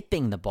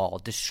ripping the ball,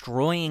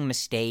 destroying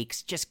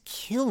mistakes, just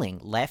killing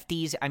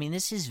lefties. I mean,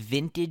 this is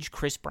vintage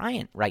Kris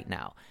Bryant right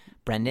now,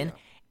 Brendan.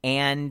 Yeah.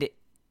 And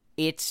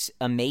it's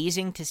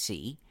amazing to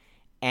see,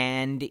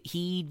 and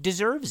he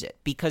deserves it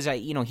because,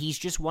 he's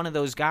just one of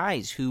those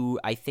guys who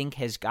I think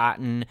has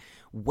gotten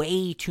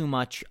way too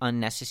much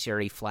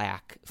unnecessary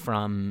flack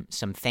from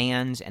some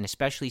fans and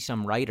especially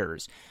some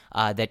writers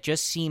that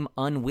just seem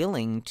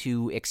unwilling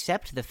to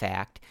accept the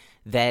fact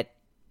that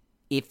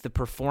if the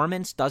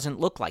performance doesn't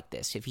look like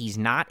this, if he's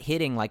not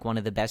hitting like one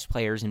of the best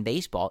players in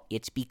baseball,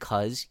 it's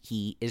because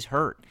he is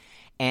hurt.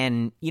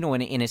 And,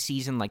 in a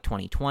season like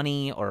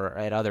 2020 or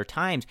at other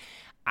times,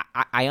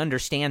 I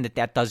understand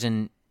that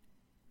doesn't,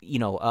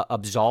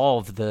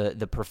 absolve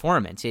the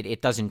performance.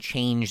 It doesn't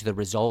change the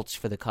results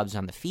for the Cubs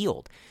on the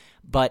field.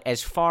 But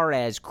as far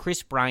as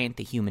Kris Bryant,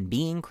 the human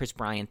being, Kris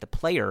Bryant, the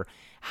player,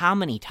 how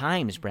many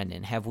times,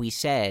 Brendan, have we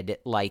said,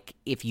 like,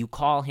 if you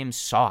call him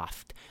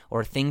soft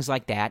or things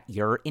like that,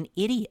 you're an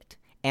idiot?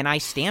 And I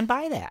stand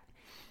by that.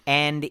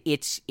 And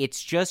it's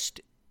just,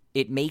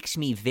 it makes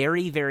me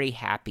very, very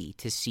happy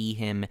to see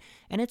him.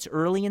 And it's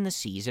early in the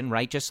season,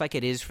 right? Just like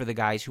it is for the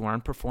guys who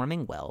aren't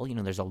performing well.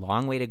 There's a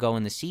long way to go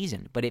in the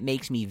season. But it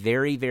makes me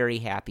very, very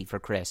happy for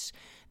Kris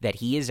that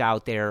he is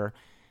out there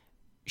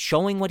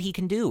showing what he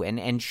can do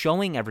and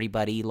showing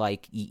everybody,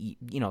 like,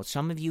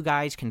 some of you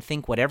guys can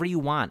think whatever you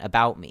want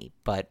about me,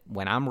 but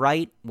when I'm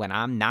right, when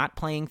I'm not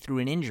playing through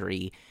an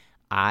injury,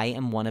 I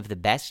am one of the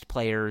best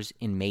players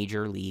in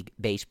Major League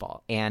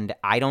Baseball. And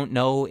I don't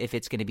know if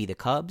it's going to be the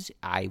Cubs.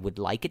 I would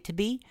like it to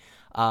be.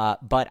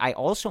 But I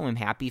also am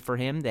happy for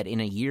him that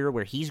in a year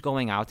where he's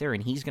going out there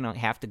and he's going to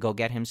have to go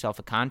get himself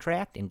a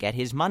contract and get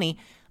his money,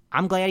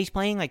 I'm glad he's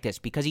playing like this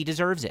because he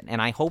deserves it.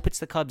 And I hope it's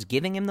the Cubs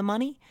giving him the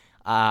money.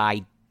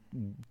 I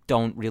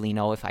don't really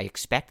know if I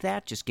expect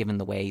that, just given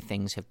the way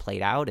things have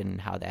played out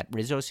and how that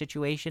Rizzo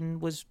situation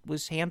was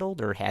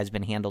handled or has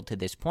been handled to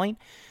this point.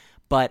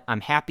 But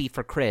I'm happy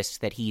for Chris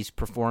that he's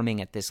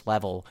performing at this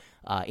level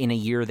in a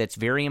year that's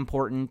very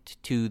important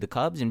to the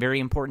Cubs and very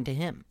important to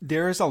him.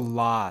 There's a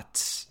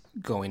lot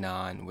going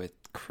on with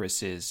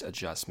Chris's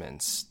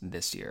adjustments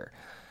this year.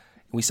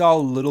 We saw a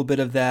little bit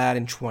of that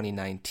in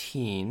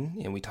 2019,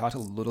 and we talked a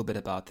little bit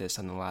about this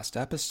on the last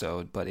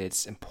episode, but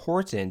it's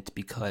important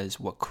because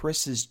what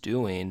Chris is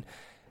doing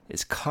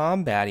is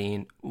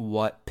combating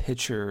what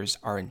pitchers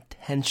are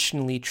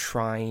intentionally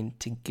trying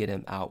to get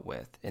him out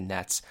with, and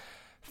that's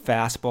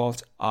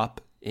fastballs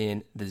up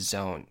in the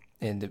zone.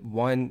 And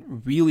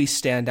one really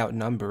standout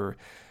number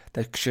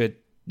that should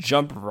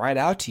jump right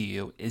out to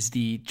you is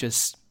the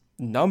just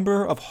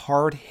number of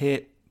hard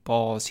hit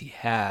balls he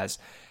has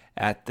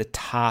at the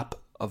top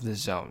of the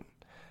zone.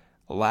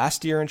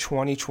 Last year in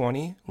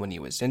 2020, when he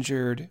was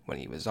injured, when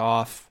he was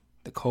off,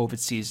 the COVID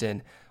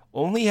season,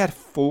 only had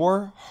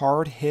 4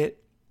 hard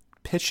hit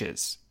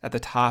pitches at the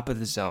top of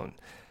the zone.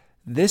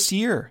 This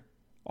year,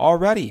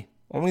 already,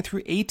 only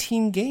through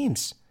 18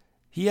 games,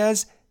 he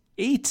has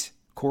 8,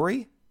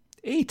 Corey.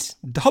 8.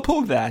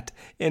 Double that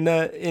in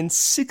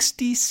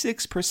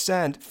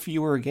 66%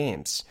 fewer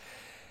games.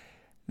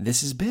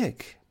 This is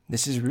big.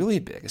 This is really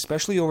big,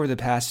 especially over the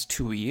past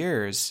 2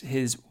 years.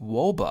 His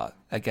WOBA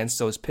against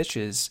those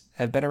pitches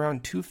have been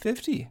around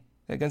 250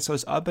 against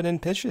those up and in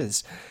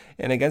pitches.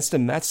 And against the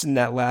Mets in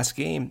that last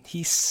game,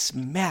 he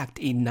smacked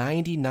a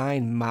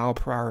 99 mile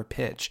per hour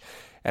pitch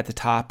at the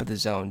top of the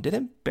zone.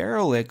 Didn't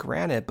barrel it,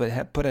 granted, but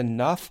had put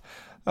enough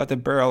of the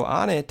barrel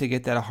on it to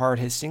get that hard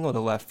hit single to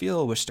left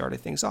field, which started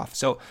things off.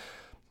 So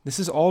this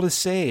is all to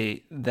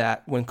say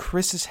that when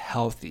Chris is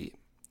healthy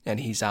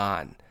and he's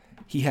on,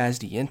 he has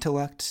the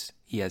intellect,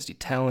 he has the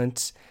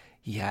talent,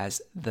 he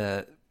has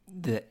the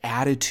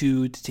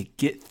attitude to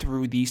get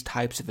through these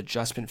types of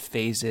adjustment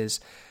phases,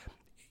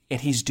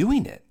 and he's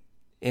doing it.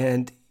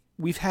 And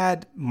we've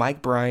had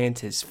Mike Bryant,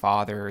 his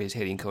father, his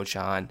hitting coach,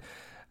 on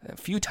a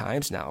few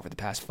times now over the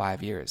past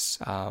 5 years.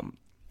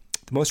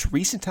 The most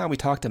recent time we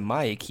talked to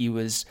Mike, he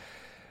was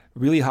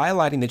really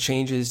highlighting the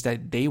changes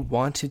that they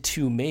wanted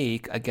to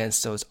make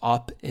against those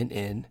up and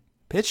in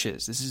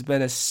pitches. This has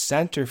been a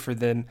center for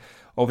them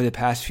over the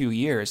past few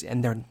years,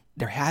 and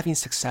they're having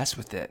success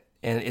with it,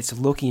 and it's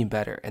looking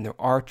better, and there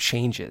are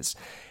changes.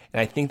 And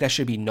I think that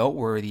should be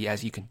noteworthy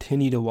as you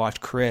continue to watch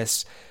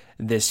Chris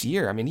this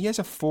year. I mean, he has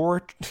a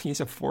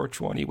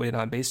 420 weighted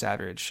on base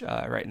average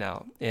right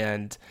now,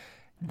 and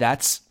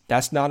that's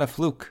not a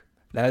fluke.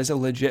 That is a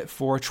legit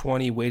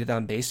 420 weighted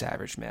on base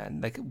average, man.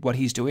 Like, what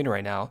he's doing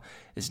right now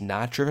is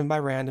not driven by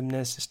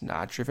randomness. It's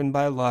not driven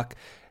by luck.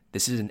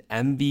 This is an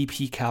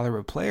MVP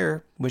caliber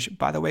player, which,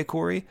 by the way,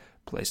 Corey,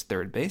 plays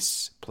third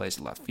base, plays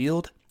left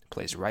field,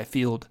 plays right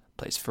field,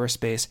 plays first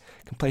base,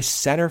 can play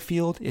center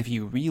field if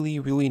you really,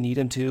 really need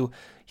him to.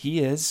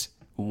 He is,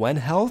 when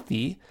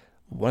healthy,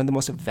 one of the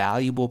most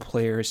valuable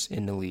players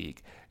in the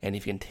league. And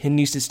if he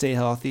continues to stay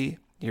healthy,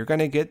 you're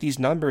going to get these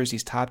numbers,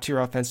 these top-tier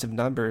offensive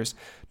numbers,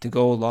 to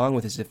go along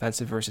with his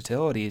defensive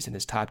versatilities and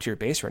his top-tier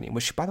base running,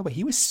 which, by the way,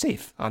 he was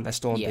safe on that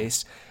stolen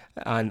base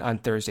on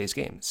Thursday's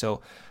game.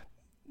 So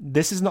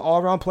this is an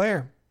all-around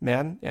player,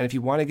 man. And if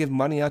you want to give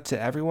money out to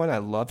everyone, I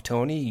love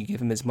Tony. You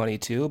give him his money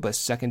too, but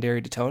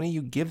secondary to Tony,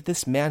 you give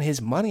this man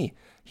his money.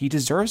 He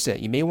deserves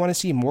it. You may want to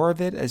see more of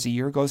it as the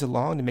year goes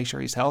along to make sure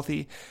he's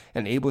healthy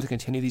and able to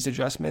continue these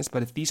adjustments.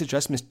 But if these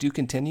adjustments do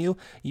continue,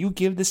 you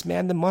give this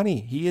man the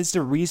money. He is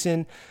the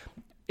reason,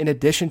 in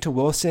addition to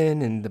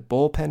Wilson and the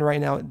bullpen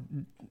right now,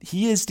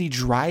 he is the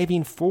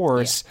driving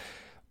force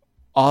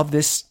of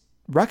this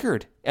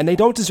record. And they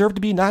don't deserve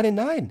to be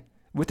 9-9.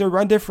 With their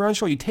run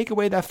differential, you take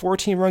away that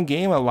 14-run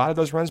game, a lot of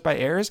those runs by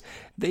errors,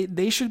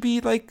 they should be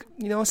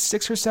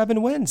 6 or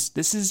 7 wins.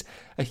 This is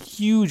a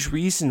huge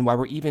reason why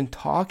we're even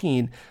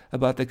talking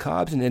about the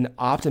Cubs in an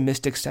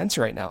optimistic sense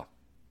right now.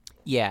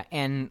 Yeah,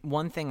 and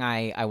one thing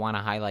I want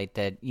to highlight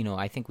that,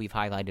 I think we've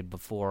highlighted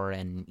before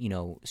and,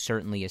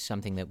 certainly is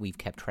something that we've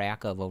kept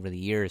track of over the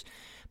years,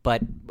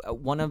 but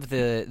one of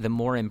the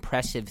more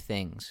impressive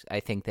things I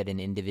think that an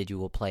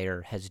individual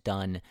player has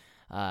done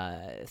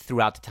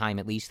throughout the time,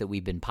 at least, that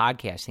we've been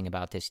podcasting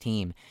about this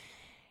team,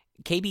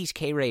 KB's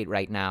K rate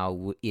right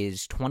now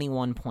is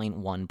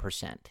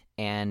 21.1%.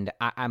 And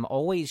I'm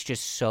always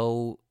just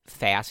so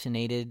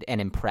fascinated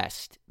and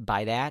impressed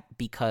by that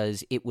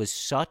because it was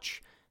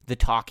such the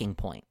talking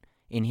point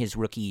in his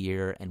rookie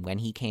year and when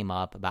he came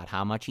up about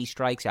how much he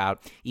strikes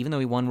out. Even though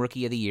he won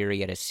Rookie of the Year,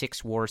 he had a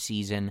 6 WAR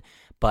season,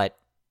 but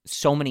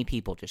so many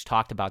people just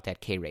talked about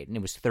that K rate, and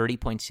it was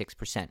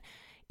 30.6%.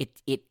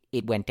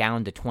 It went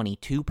down to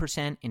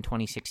 22% in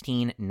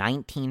 2016,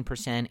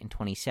 19% in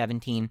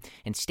 2017,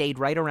 and stayed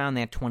right around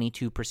that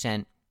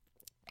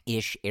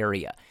 22%-ish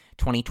area.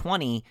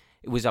 2020,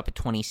 it was up at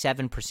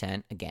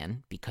 27%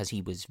 again because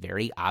he was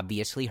very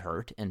obviously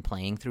hurt and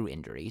playing through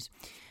injuries.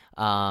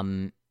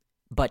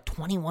 But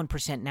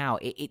 21% now.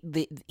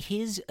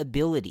 His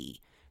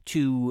ability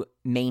to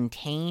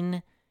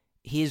maintain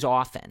his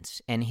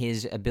offense and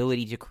his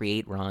ability to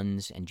create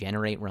runs and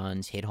generate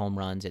runs, hit home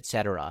runs,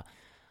 etc.,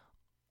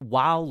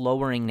 while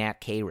lowering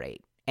that K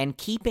rate and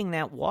keeping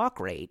that walk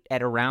rate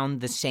at around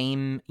the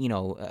same,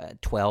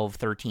 12,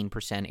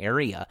 13%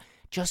 area,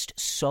 just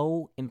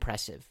so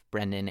impressive,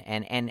 Brendan,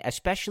 and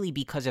especially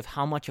because of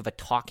how much of a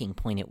talking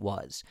point it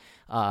was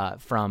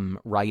from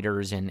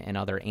writers and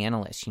other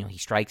analysts. He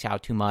strikes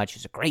out too much.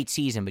 It's a great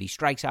season, but he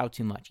strikes out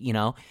too much,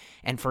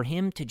 and for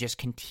him to just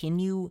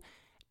continue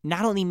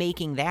not only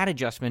making that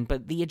adjustment,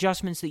 but the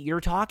adjustments that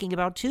you're talking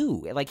about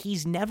too. Like,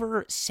 he's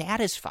never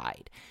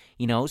satisfied,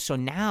 so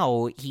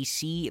now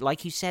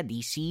like you said,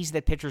 he sees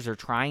that pitchers are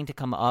trying to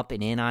come up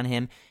and in on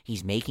him.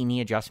 He's making the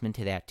adjustment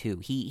to that too.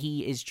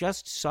 He is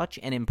just such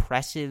an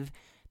impressive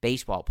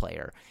baseball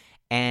player.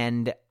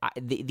 And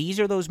these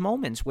are those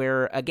moments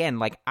where, again,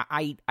 like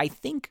I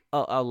think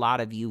a lot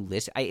of you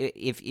listen.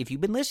 If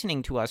you've been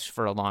listening to us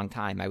for a long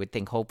time, I would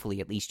think hopefully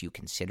at least you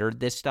considered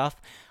this stuff.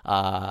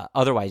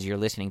 Otherwise, you're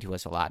listening to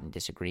us a lot and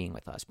disagreeing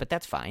with us, but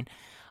that's fine.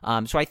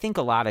 So I think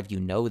a lot of you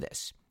know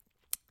this,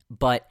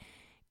 but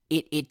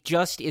it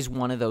just is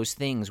one of those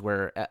things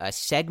where a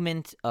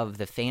segment of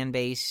the fan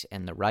base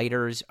and the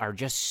writers are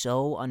just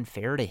so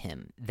unfair to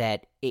him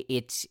that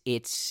it's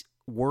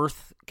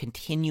worth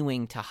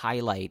continuing to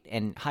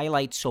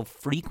highlight so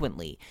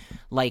frequently,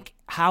 like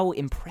how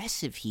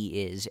impressive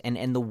he is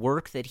and the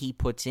work that he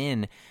puts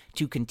in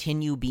to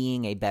continue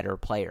being a better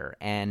player.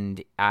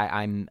 And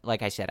I'm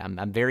like I said,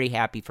 I'm very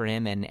happy for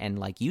him. And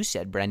like you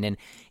said, Brendan,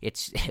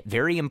 it's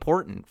very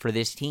important for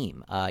this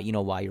team,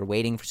 while you're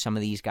waiting for some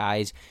of these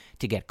guys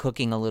to get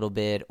cooking a little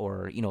bit,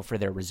 or, for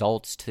their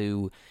results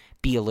to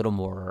be a little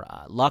more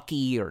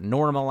lucky or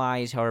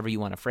normalized, however you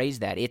want to phrase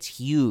that. It's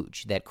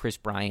huge that Kris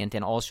Bryant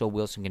and also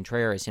Wilson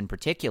Contreras in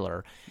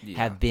particular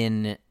have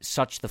been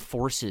such the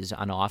forces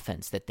on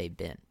offense that they've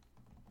been.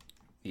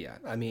 Yeah,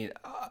 I mean,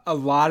 a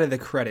lot of the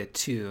credit,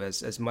 too,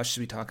 as much as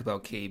we talk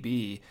about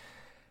KB,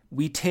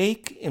 we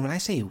take, and when I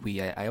say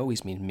we, I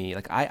always mean me,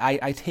 like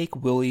I take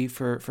Willie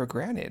for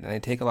granted, and I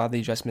take a lot of the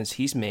adjustments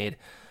he's made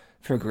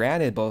for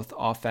granted, both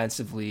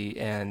offensively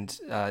and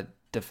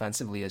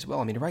defensively as well.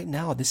 I mean, right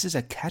now, this is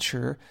a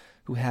catcher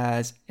who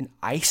has an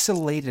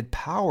isolated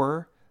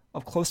power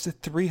of close to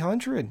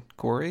 300,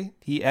 Corey.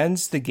 He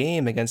ends the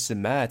game against the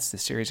Mets, the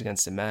series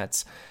against the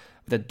Mets,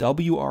 with a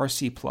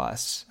WRC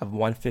plus of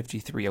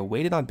 153, a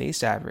weighted on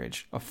base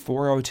average of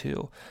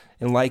 402.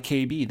 And like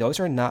KB, those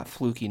are not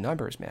fluky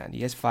numbers, man.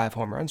 He has 5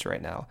 home runs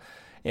right now.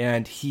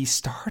 And he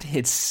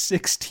started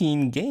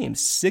 16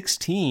 games.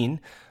 16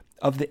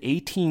 of the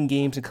 18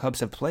 games the Cubs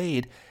have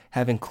played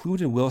have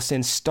included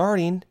Wilson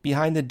starting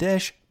behind the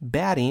dish,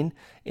 batting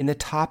in the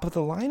top of the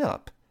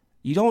lineup.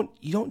 You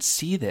don't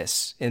see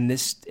this in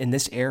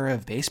this era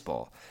of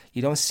baseball.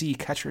 You don't see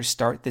catchers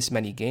start this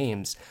many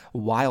games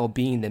while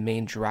being the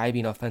main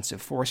driving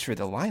offensive force for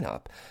the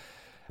lineup,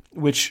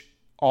 which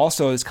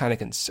also is kind of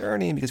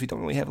concerning because we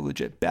don't really have a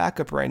legit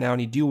backup right now, and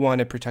you do want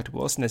to protect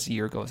Wilson as the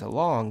year goes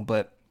along.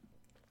 But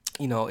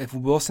if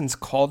Wilson's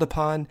called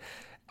upon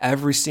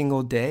every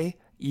single day,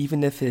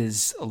 even if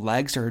his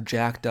legs are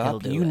jacked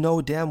up,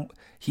 damn,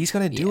 he's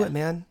going to do it,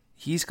 man.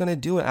 He's going to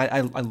do it.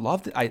 I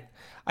loved it.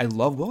 I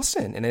love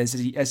Wilson. And as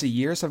the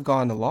years have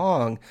gone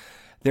along,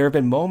 there have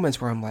been moments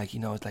where I'm like,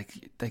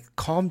 like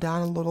calm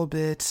down a little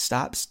bit.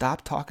 Stop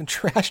talking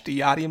trash to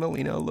Yadier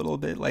Molina a little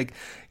bit. Like,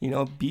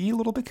 be a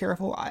little bit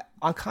careful.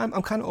 I'm kind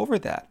of over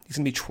that. He's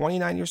going to be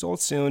 29 years old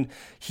soon.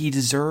 He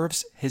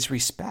deserves his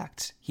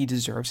respect.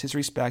 He's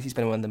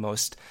been one of the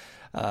most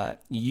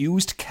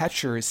used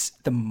catchers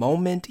the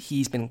moment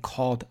he's been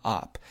called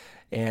up.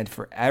 And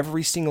for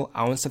every single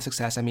ounce of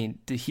success, I mean,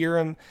 to hear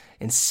him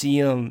and see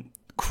him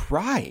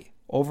cry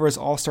over his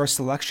all-star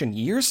selection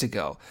years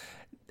ago,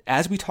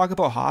 as we talk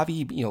about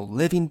Javi,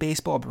 living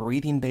baseball,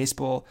 breathing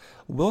baseball,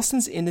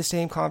 Wilson's in the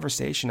same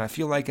conversation. I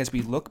feel like as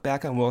we look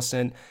back on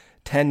Wilson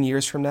 10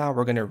 years from now,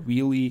 we're going to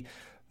really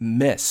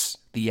miss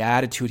the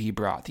attitude he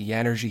brought, the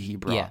energy he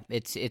brought. Yeah,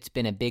 it's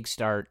been a big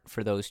start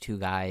for those two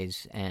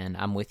guys, and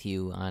I'm with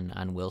you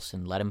on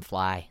Wilson. Let him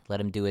fly.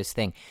 Let him do his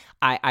thing.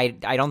 I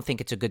don't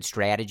think it's a good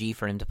strategy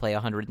for him to play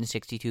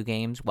 162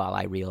 games, while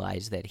I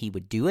realize that he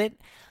would do it.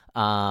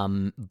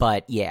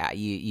 But yeah,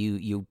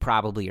 you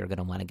probably are going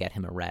to want to get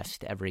him a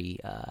rest every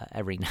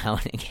now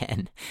and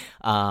again.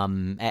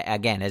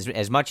 Again,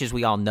 as much as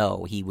we all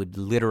know, he would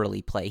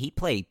literally play. He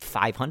played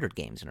 500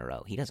 games in a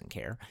row. He doesn't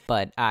care.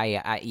 But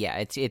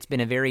it's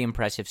been a very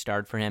impressive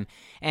start for him.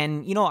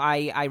 And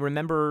I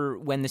remember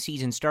when the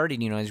season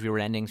started, as we were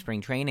ending spring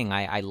training,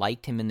 I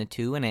liked him in the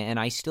 2, and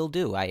I still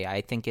do.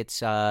 I think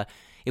it's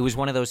it was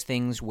one of those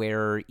things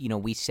where,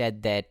 we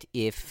said that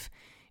if,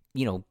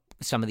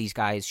 some of these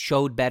guys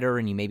showed better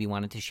and you maybe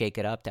wanted to shake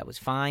it up, that was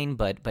fine,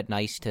 but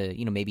nice to,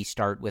 maybe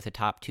start with a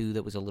top two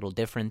that was a little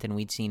different than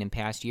we'd seen in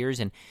past years,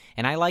 and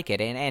I like it.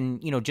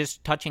 And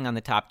just touching on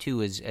the top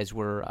two as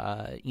we're,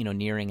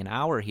 nearing an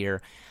hour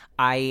here,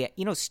 I,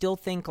 still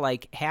think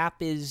like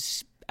Happ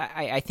is...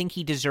 I think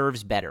he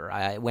deserves better.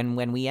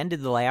 When we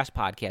ended the last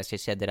podcast, I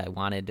said that I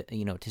wanted,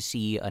 to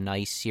see a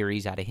nice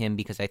series out of him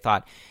because I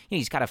thought,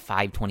 he's got a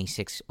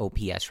 526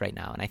 OPS right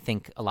now, and I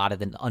think a lot of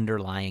the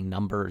underlying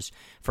numbers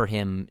for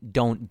him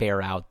don't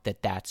bear out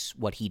that that's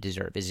what he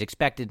deserves. His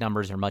expected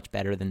numbers are much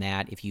better than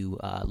that if you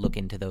look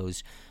into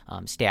those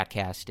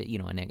StatCast,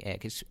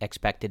 and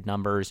expected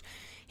numbers.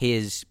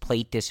 His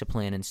plate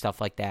discipline and stuff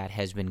like that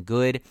has been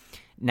good.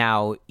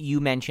 Now, you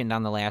mentioned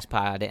on the last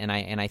pod, and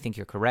I think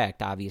you're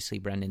correct, obviously,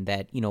 Brendan,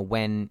 that,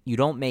 when you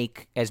don't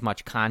make as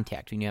much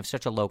contact, when you have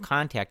such a low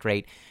contact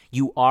rate,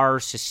 you are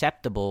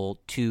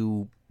susceptible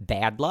to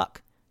bad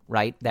luck,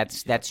 right?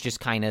 That's just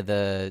kind of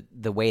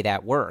the way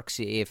that works.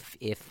 If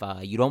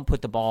you don't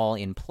put the ball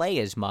in play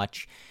as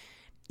much,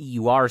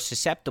 you are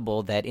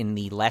susceptible that in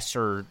the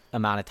lesser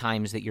amount of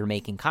times that you're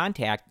making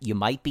contact, you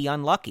might be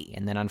unlucky,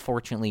 and then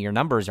unfortunately your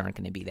numbers aren't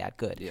going to be that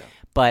good. Yeah.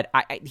 But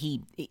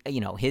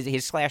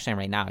his slash line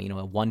right now, a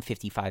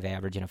 155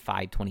 average and a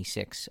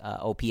 526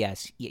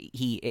 OPS.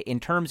 He in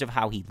terms of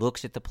how he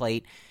looks at the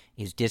plate,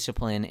 his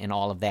discipline, and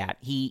all of that,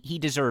 he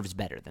deserves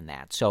better than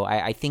that. So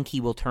I think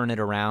he will turn it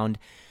around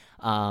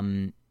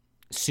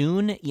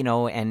soon,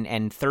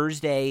 and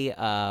Thursday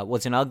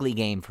was an ugly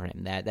game for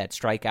him. That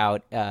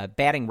strikeout,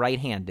 batting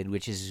right-handed,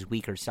 which is his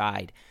weaker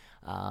side.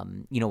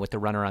 With the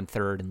runner on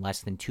third and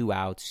less than 2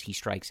 outs, he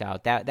strikes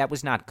out. That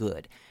was not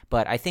good.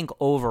 But I think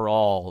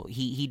overall,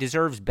 he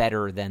deserves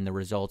better than the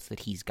results that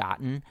he's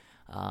gotten.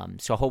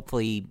 So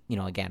hopefully,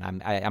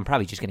 again, I'm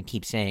probably just going to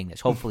keep saying this.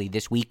 Hopefully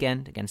this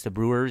weekend against the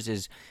Brewers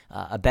is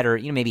a better,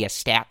 maybe a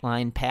stat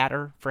line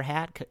patter for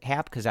Happ,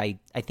 because I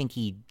think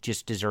he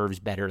just deserves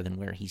better than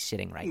where he's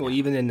sitting right now. Well,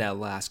 even in that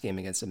last game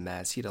against the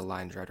Mets, he had a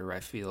line drive to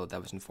right field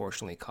that was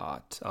unfortunately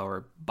caught,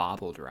 or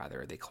bobbled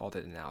rather. They called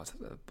it an out,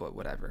 but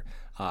whatever.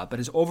 But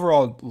his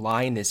overall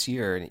line this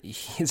year, and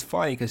it's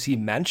funny because he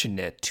mentioned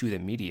it to the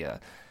media,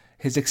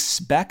 his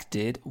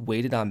expected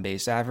weighted on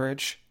base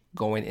average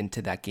going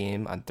into that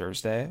game on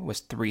Thursday was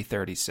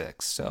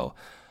 336. So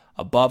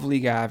above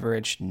league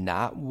average,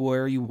 not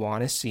where you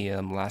want to see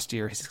him. Last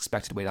year, his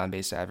expected weighted on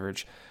base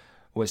average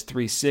was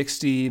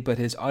 360, but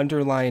his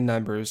underlying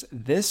numbers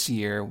this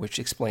year, which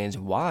explains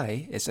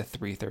why it's a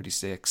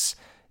 336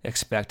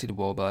 expected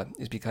WOBA,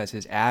 is because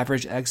his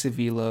average exit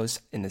velos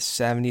in the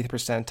 70th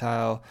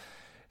percentile,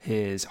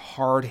 his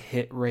hard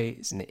hit rate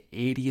is in the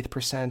 80th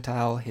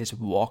percentile. His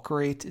walk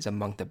rate is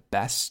among the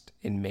best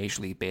in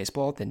Major League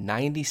Baseball, the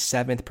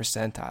 97th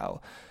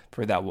percentile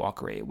for that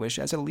walk rate, which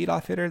as a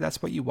leadoff hitter,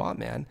 that's what you want,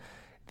 man.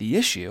 The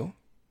issue,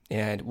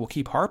 and we'll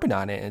keep harping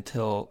on it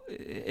until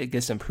it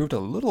gets improved a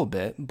little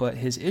bit, but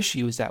his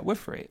issue is that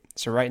whiff rate.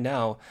 So right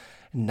now,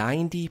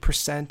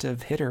 90%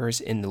 of hitters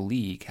in the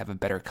league have a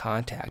better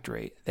contact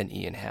rate than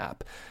Ian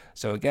Happ.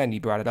 So again, you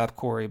brought it up,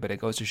 Corey, but it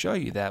goes to show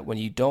you that when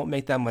you don't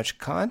make that much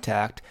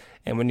contact,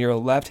 and when you're a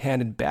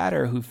left-handed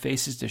batter who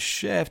faces the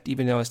shift,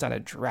 even though it's not a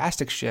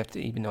drastic shift,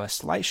 even though a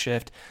slight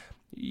shift,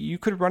 you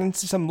could run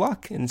into some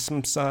luck in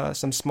some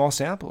small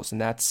samples, and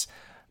that's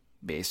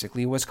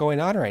basically what's going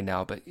on right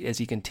now. But as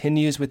he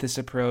continues with this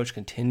approach,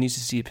 continues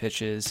to see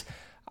pitches,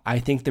 I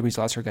think the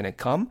results are going to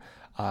come.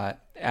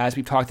 As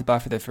we've talked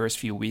about for the first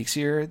few weeks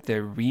here,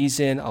 the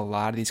reason a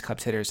lot of these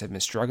Cubs hitters have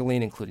been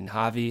struggling, including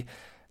Javi,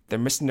 they're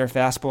missing their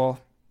fastball.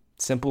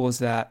 Simple as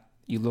that.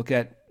 You look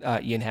at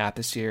Ian Happ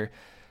this year.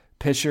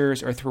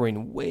 Pitchers are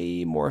throwing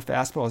way more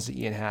fastballs than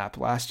Ian Happ.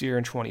 Last year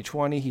in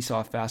 2020, he saw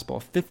a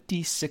fastball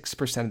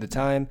 56% of the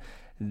time.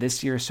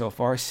 This year so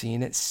far,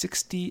 seeing it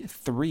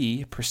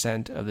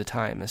 63% of the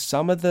time.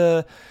 Some of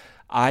the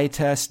eye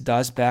test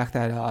does back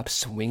that up,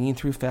 swinging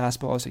through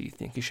fastballs that you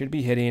think you should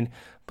be hitting,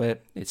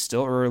 but it's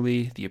still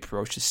early. The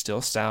approach is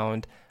still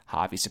sound.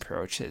 Javi's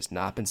approach has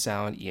not been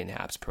sound. Ian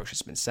Happ's approach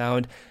has been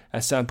sound.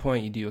 At some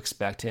point, you do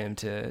expect him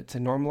to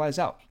normalize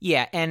out.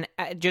 Yeah, and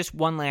just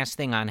one last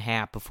thing on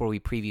Happ before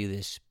we preview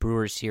this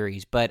Brewers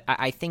series. But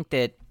I think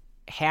that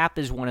Happ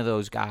is one of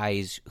those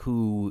guys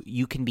who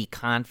you can be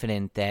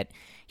confident that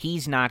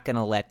he's not going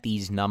to let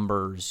these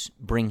numbers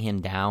bring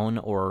him down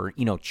or,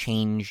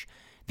 change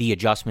the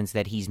adjustments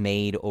that he's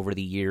made over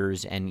the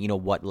years and,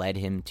 what led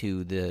him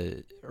to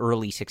the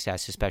early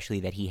success,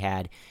 especially that he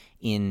had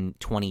in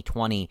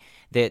 2020.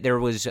 There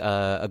was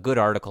a good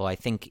article, I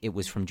think it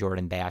was from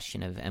Jordan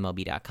Bastian of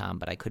MLB.com,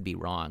 but I could be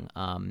wrong,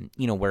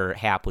 where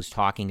Happ was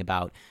talking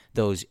about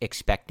those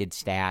expected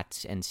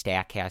stats and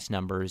StatCast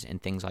numbers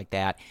and things like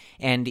that.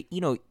 And,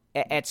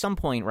 at some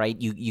point, right,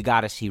 you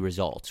got to see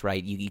results,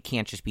 right? You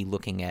can't just be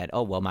looking at,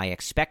 oh, well, my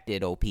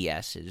expected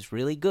OPS is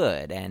really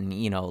good, and,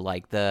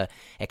 like the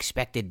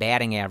expected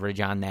batting average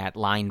on that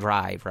line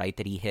drive, right,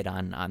 that he hit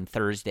on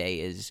Thursday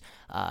is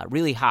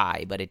really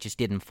high, but it just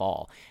didn't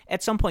fall.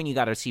 At some point, you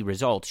got to see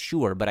results,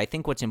 sure, but I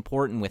think what's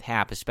important with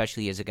Happ,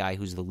 especially as a guy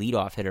who's the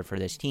leadoff hitter for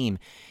this team,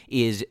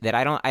 is that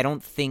I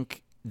don't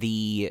think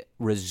the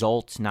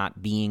results not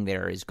being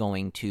there is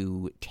going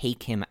to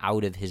take him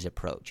out of his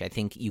approach. I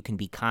think you can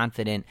be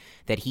confident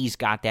that he's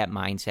got that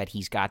mindset,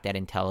 he's got that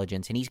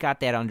intelligence, and he's got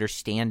that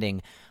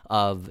understanding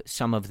of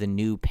some of the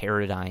new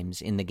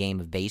paradigms in the game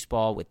of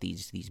baseball with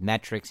these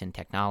metrics and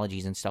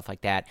technologies and stuff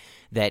like that,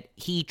 that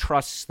he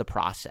trusts the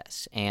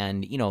process.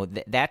 And,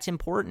 that's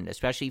important,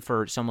 especially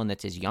for someone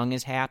that's as young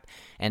as Happ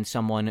and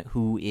someone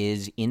who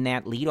is in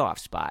that leadoff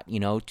spot,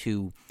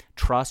 to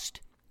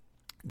trust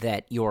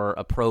that your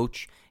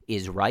approach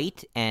is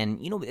right.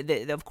 And,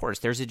 of course,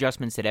 there's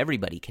adjustments that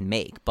everybody can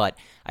make. But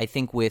I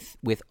think with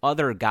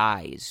other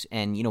guys,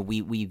 and,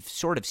 we've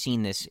sort of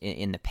seen this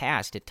in the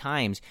past at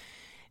times,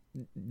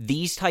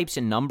 these types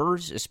of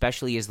numbers,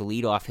 especially as the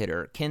leadoff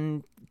hitter,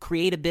 can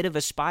create a bit of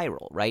a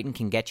spiral, right? And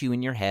can get you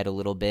in your head a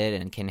little bit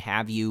and can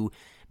have you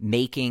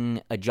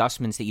making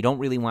adjustments that you don't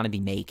really want to be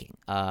making,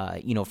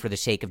 for the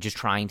sake of just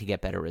trying to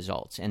get better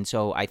results. And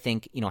so I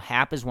think,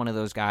 Happ is one of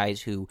those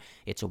guys who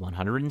it's a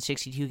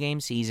 162-game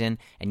season,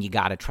 and you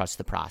got to trust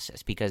the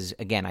process because,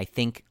 again, I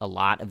think a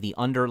lot of the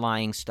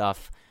underlying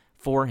stuff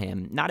for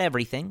him, not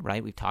everything,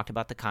 right? We've talked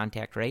about the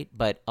contact rate,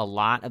 but a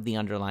lot of the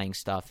underlying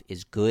stuff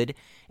is good,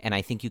 and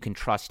I think you can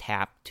trust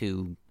Happ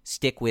to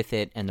stick with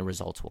it, and the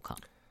results will come.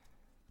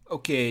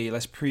 Okay,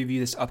 let's preview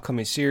this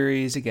upcoming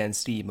series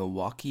against the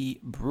Milwaukee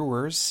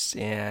Brewers,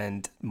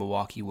 and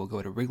Milwaukee will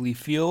go to Wrigley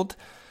Field.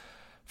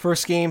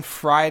 First game,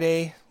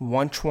 Friday,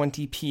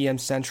 1:20 p.m.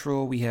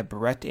 Central. We have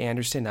Brett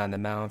Anderson on the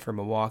mound for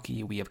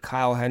Milwaukee. We have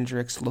Kyle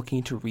Hendricks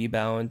looking to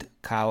rebound.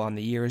 Kyle on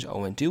the year is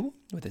 0-2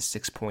 with a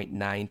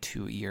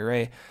 6.92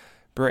 ERA.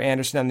 Brett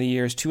Anderson on the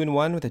year is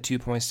 2-1 with a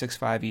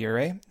 2.65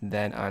 ERA.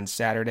 Then on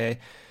Saturday,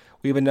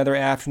 we have another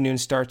afternoon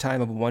start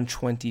time of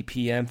 1:20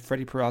 p.m.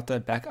 Freddie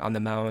Peralta back on the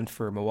mound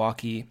for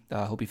Milwaukee.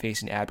 He'll be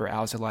facing Adbert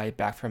Alzolay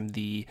back from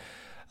the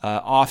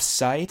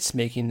off-site,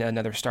 making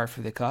another start for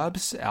the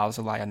Cubs.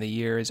 Alzolay on the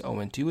year is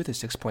 0-2 with a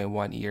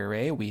 6.1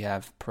 ERA. We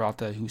have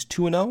Peralta, who's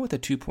 2-0 with a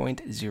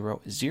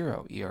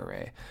 2.00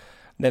 ERA.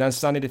 Then on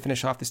Sunday, to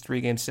finish off this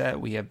three-game set,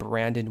 we have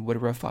Brandon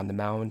Woodruff on the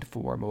mound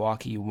for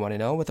Milwaukee,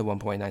 1-0 with a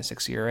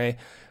 1.96 ERA.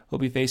 We'll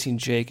be facing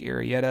Jake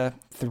Arrieta,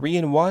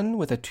 3-1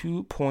 with a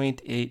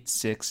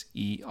 2.86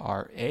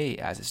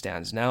 ERA as it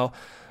stands now.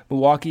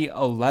 Milwaukee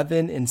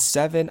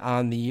 11-7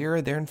 on the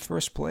year. They're in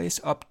first place,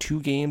 up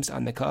 2 games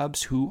on the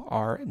Cubs, who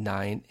are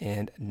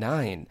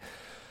 9-9.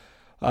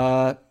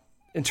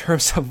 In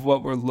terms of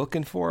what we're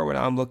looking for, what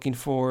I'm looking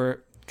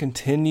for,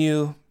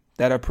 continue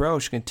that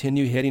approach,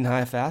 continue hitting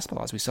high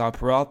fastballs. We saw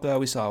Peralta,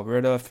 we saw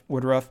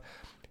Woodruff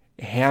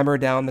hammer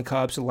down the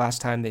Cubs the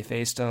last time they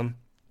faced them.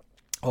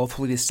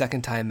 Hopefully the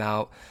second time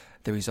out,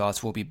 the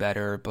results will be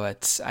better,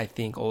 but I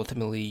think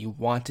ultimately you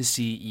want to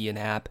see Ian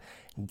Happ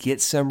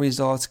get some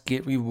results,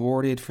 get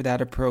rewarded for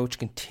that approach,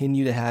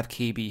 continue to have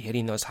KB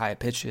hitting those high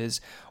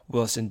pitches,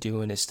 Wilson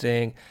doing his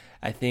thing.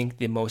 I think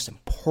the most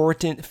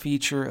important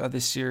feature of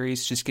the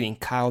series is just getting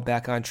Kyle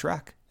back on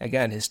track.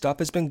 Again, his stuff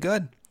has been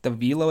good. The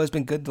velo has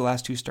been good the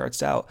last 2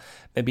 starts out.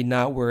 Maybe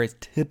not where it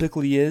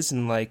typically is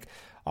in like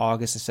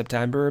August and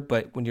September,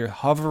 but when you're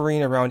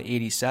hovering around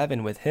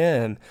 87 with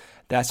him,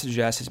 that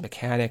suggests his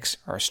mechanics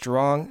are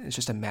strong. It's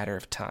just a matter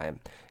of time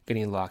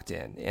getting locked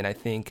in. And I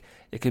think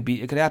it could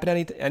happen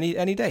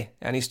any day,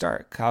 any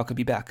start. Kyle could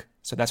be back.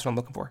 So that's what I'm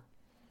looking for.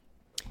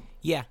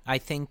 Yeah, I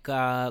think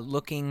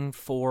looking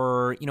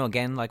for,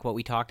 again, like what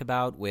we talked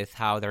about with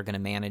how they're going to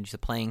manage the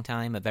playing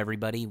time of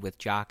everybody with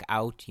Jock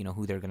out,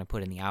 who they're going to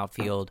put in the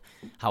outfield,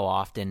 how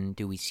often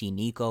do we see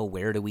Nico,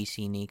 where do we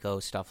see Nico,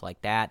 stuff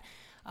like that.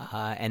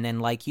 And then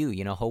like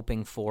you,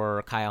 hoping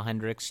for Kyle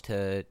Hendricks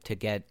to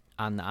get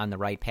on the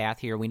right path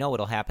here. We know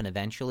it'll happen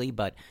eventually,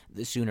 but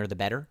the sooner the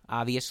better,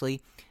 obviously.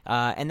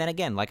 And then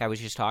again, like I was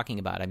just talking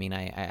about, I mean,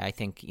 I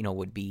think,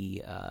 would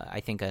be,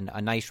 I think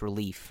a nice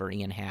relief for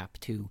Ian Happ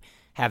to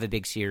have a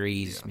big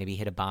series, maybe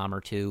hit a bomb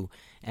or two,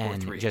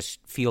 and just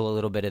feel a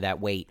little bit of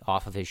that weight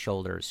off of his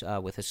shoulders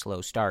with a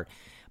slow start.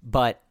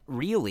 But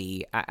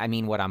really, I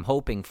mean, what I'm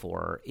hoping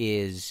for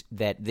is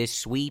that this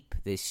sweep,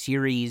 this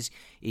series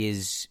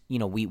is,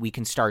 we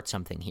can start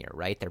something here,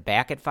 right? They're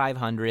back at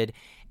 500,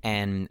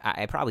 and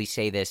I probably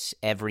say this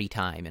every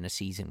time in a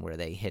season where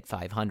they hit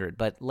 500,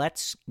 but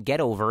let's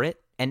get over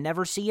it and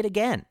never see it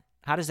again.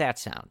 How does that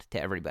sound to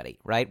everybody,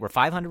 right? We're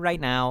 500 right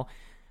now.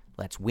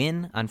 Let's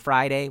win on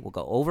Friday. We'll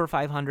go over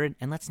 500,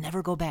 and let's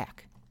never go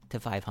back to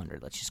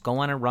 500. Let's just go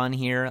on a run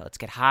here. Let's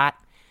get hot.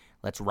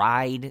 Let's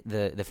ride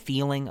the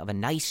feeling of a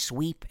nice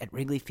sweep at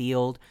Wrigley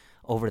Field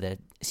over the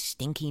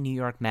stinky New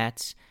York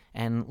Mets,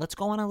 and let's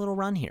go on a little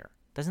run here.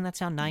 Doesn't that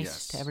sound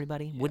nice to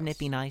everybody? Yes. Wouldn't it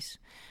be nice?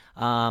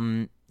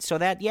 So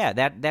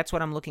that's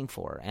what I'm looking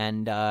for.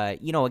 And,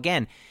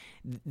 again,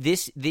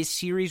 this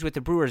series with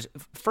the Brewers,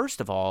 first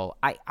of all,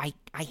 I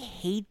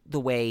hate the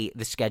way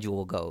the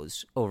schedule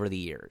goes over the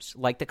years.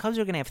 Like, the Cubs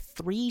are going to have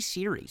 3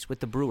 series with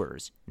the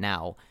Brewers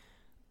now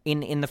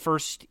in the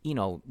first,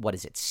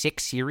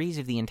 6 series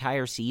of the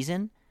entire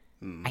season?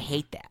 I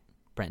hate that,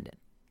 Brendan.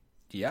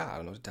 Yeah, I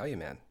don't know what to tell you,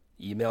 man.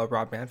 Email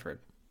Rob Manfred.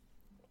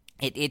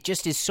 It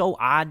just is so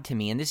odd to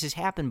me, and this has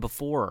happened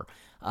before,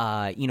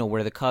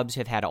 where the Cubs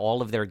have had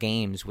all of their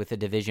games with a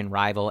division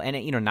rival, and,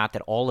 not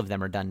that all of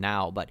them are done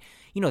now, but,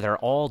 they're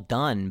all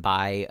done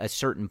by a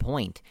certain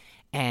point,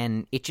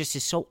 and it just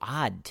is so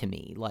odd to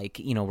me. Like,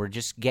 we're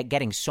just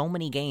getting so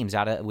many games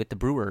with the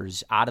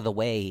Brewers out of the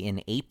way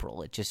in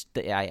April. It just,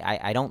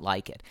 I don't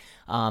like it.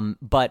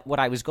 But what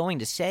I was going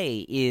to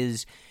say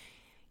is,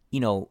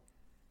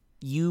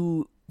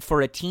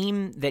 for a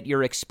team that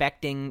you're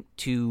expecting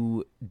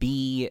to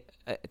be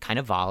kind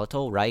of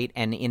volatile, right,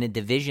 and in a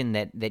division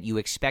that you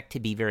expect to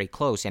be very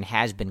close and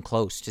has been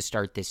close to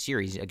start this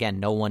series, again,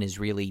 no one is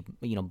really,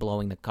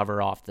 blowing the cover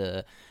off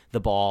the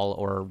ball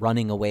or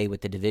running away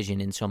with the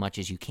division in so much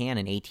as you can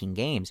in 18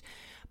 games,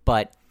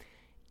 but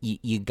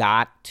you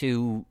got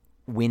to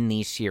win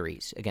these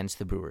series against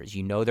the Brewers.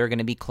 They're going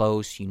to be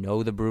close.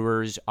 The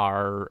Brewers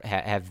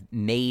have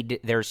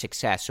made their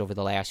success over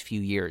the last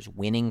few years,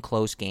 winning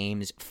close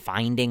games,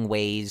 finding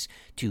ways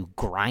to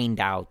grind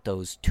out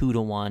those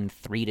 2-1,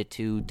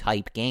 3-2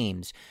 type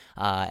games.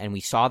 And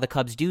we saw the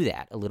Cubs do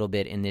that a little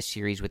bit in this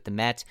series with the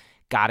Mets.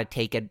 Got to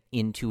take it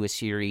into a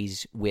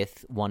series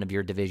with one of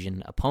your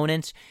division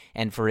opponents.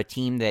 And for a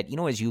team that,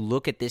 as you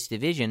look at this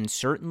division,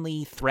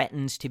 certainly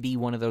threatens to be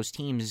one of those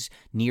teams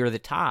near the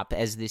top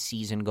as this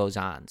season goes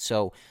on.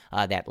 So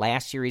that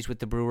last series with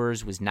the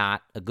Brewers was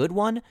not a good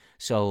one.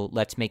 So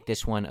let's make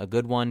this one a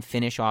good one,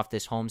 finish off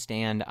this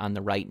homestand on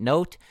the right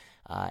note.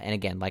 And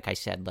again, like I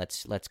said,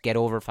 let's get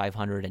over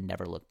 500 and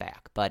never look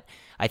back. But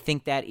I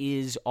think that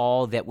is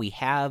all that we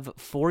have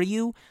for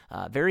you.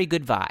 Very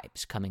good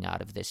vibes coming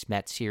out of this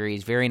Mets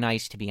series. Very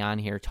nice to be on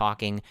here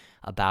talking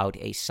about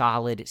a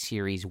solid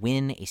series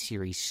win, a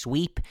series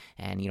sweep,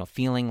 and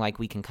feeling like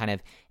we can kind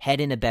of head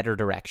in a better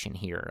direction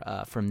here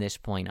from this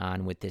point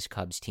on with this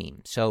Cubs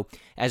team. So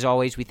as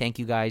always, we thank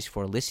you guys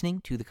for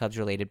listening to the Cubs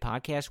Related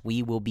Podcast.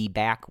 We will be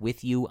back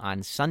with you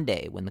on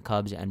Sunday when the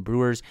Cubs and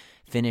Brewers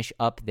finish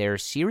up their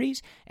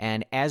series.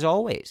 And as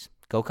always,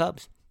 go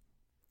Cubs.